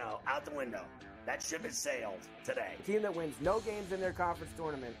 out the window. That ship has sailed today. A team that wins no games in their conference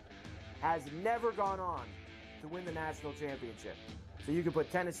tournament has never gone on to win the national championship. So you can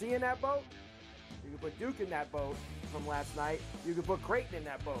put Tennessee in that boat. You can put Duke in that boat from last night. You can put Creighton in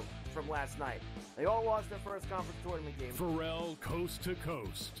that boat from last night. They all lost their first conference tournament game. Pharrell Coast to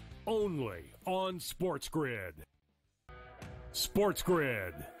Coast. Only on SportsGrid.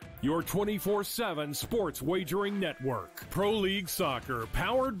 SportsGrid, your 24/7 sports wagering network. Pro League Soccer,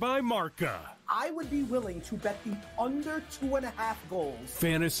 powered by Marca. I would be willing to bet the under 2.5 goals.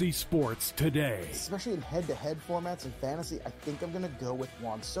 Fantasy sports today. Especially in head-to-head formats and fantasy, I think I'm going to go with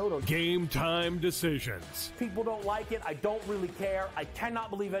Juan Soto. Game time decisions. People don't like it. I don't really care. I cannot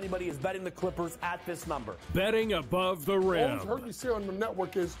believe anybody is betting the Clippers at this number. Betting above the All rim. I've heard you say on the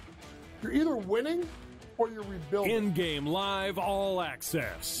network is you're either winning or you're rebuilding. In-game live all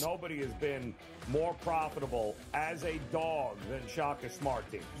access. Nobody has been more profitable as a dog than Shaka Smart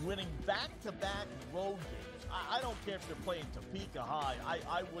team. Winning back-to-back road games. I don't care if they're playing Topeka High.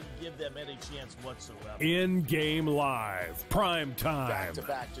 I wouldn't give them any chance whatsoever. In-game live. Prime time.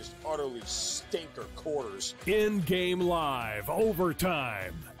 Back-to-back, just utterly stinker quarters. In-game live.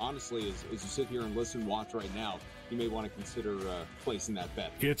 Overtime. Honestly, as you sit here and listen, watch right now, you may want to consider placing that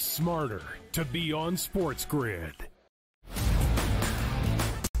bet. It's smarter to be on SportsGrid.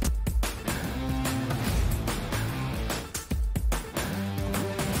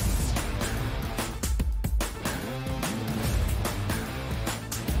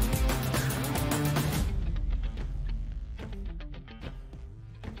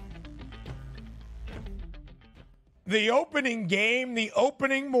 The opening game, the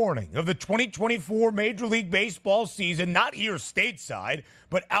opening morning of the 2024 Major League Baseball season, not here stateside,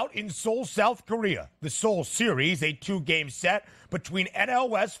 but out in Seoul, South Korea. The Seoul Series, a 2-game set between NL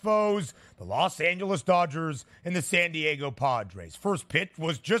West foes, the Los Angeles Dodgers and the San Diego Padres. First pitch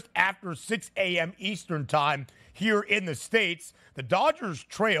was just after 6 a.m. Eastern time here in the States. The Dodgers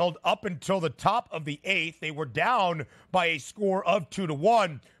trailed up until the top of the 8th. They were down by a score of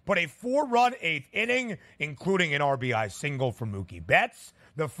 2-1, but a 4-run 8th inning, including an RBI single for Mookie Betts,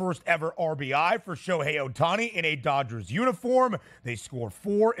 the first ever RBI for Shohei Ohtani in a Dodgers uniform. They score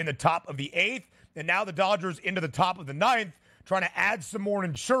 4 in the top of the 8th, and now the Dodgers into the top of the 9th, trying to add some more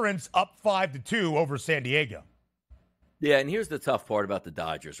insurance, up 5-2 over San Diego. Yeah, and here's the tough part about the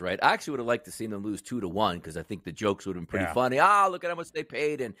Dodgers, right? I actually would have liked to see them lose 2-1 because I think the jokes would have been pretty funny. Look at how much they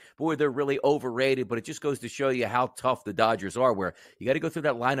paid, and boy, they're really overrated. But it just goes to show you how tough the Dodgers are, where you got to go through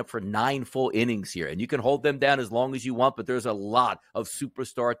that lineup for 9 full innings here. And you can hold them down as long as you want, but there's a lot of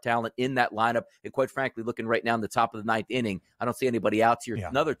superstar talent in that lineup. And quite frankly, looking right now in the top of the 9th inning, I don't see anybody out here.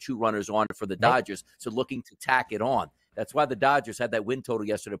 Another 2 runners on for the Dodgers, so looking to tack it on. That's why the Dodgers had that win total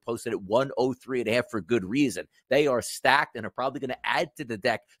yesterday, posted at 103.5 for good reason. They are stacked and are probably going to add to the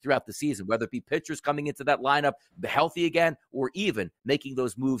deck throughout the season, whether it be pitchers coming into that lineup healthy again or even making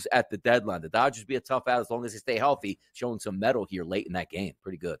those moves at the deadline. The Dodgers be a tough out as long as they stay healthy, showing some mettle here late in that game.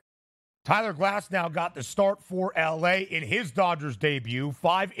 Pretty good. Tyler Glasnow got the start for L.A. in his Dodgers debut.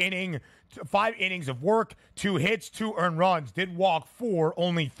 5 innings of work, 2 hits, 2 earned runs. Did walk 4,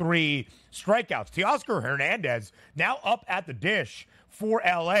 only 3 strikeouts. Teoscar Hernandez now up at the dish for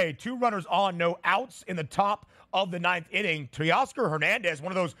L.A. 2 runners on, no outs in the top of the 9th inning. Teoscar Hernandez,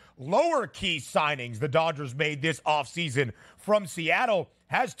 one of those lower key signings the Dodgers made this offseason from Seattle,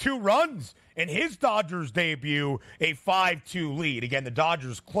 has 2 runs in his Dodgers debut, a 5-2 lead. Again, the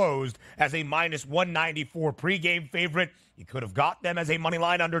Dodgers closed as a minus 194 pregame favorite. You could have got them as a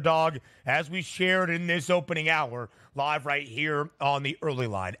moneyline underdog, as we shared in this opening hour, live right here on the Early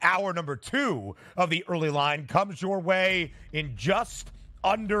Line. Hour number 2 of the Early Line comes your way in just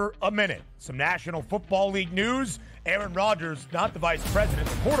under a minute. Some National Football League news. Aaron Rodgers, not the vice president,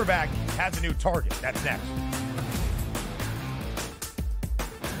 the quarterback, has a new target. That's next.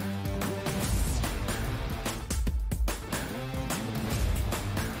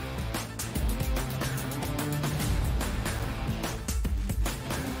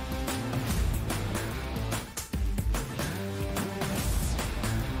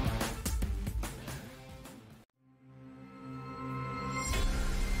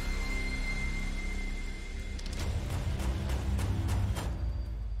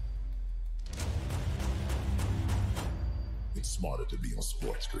 It's smarter to be on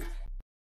SportsGrid.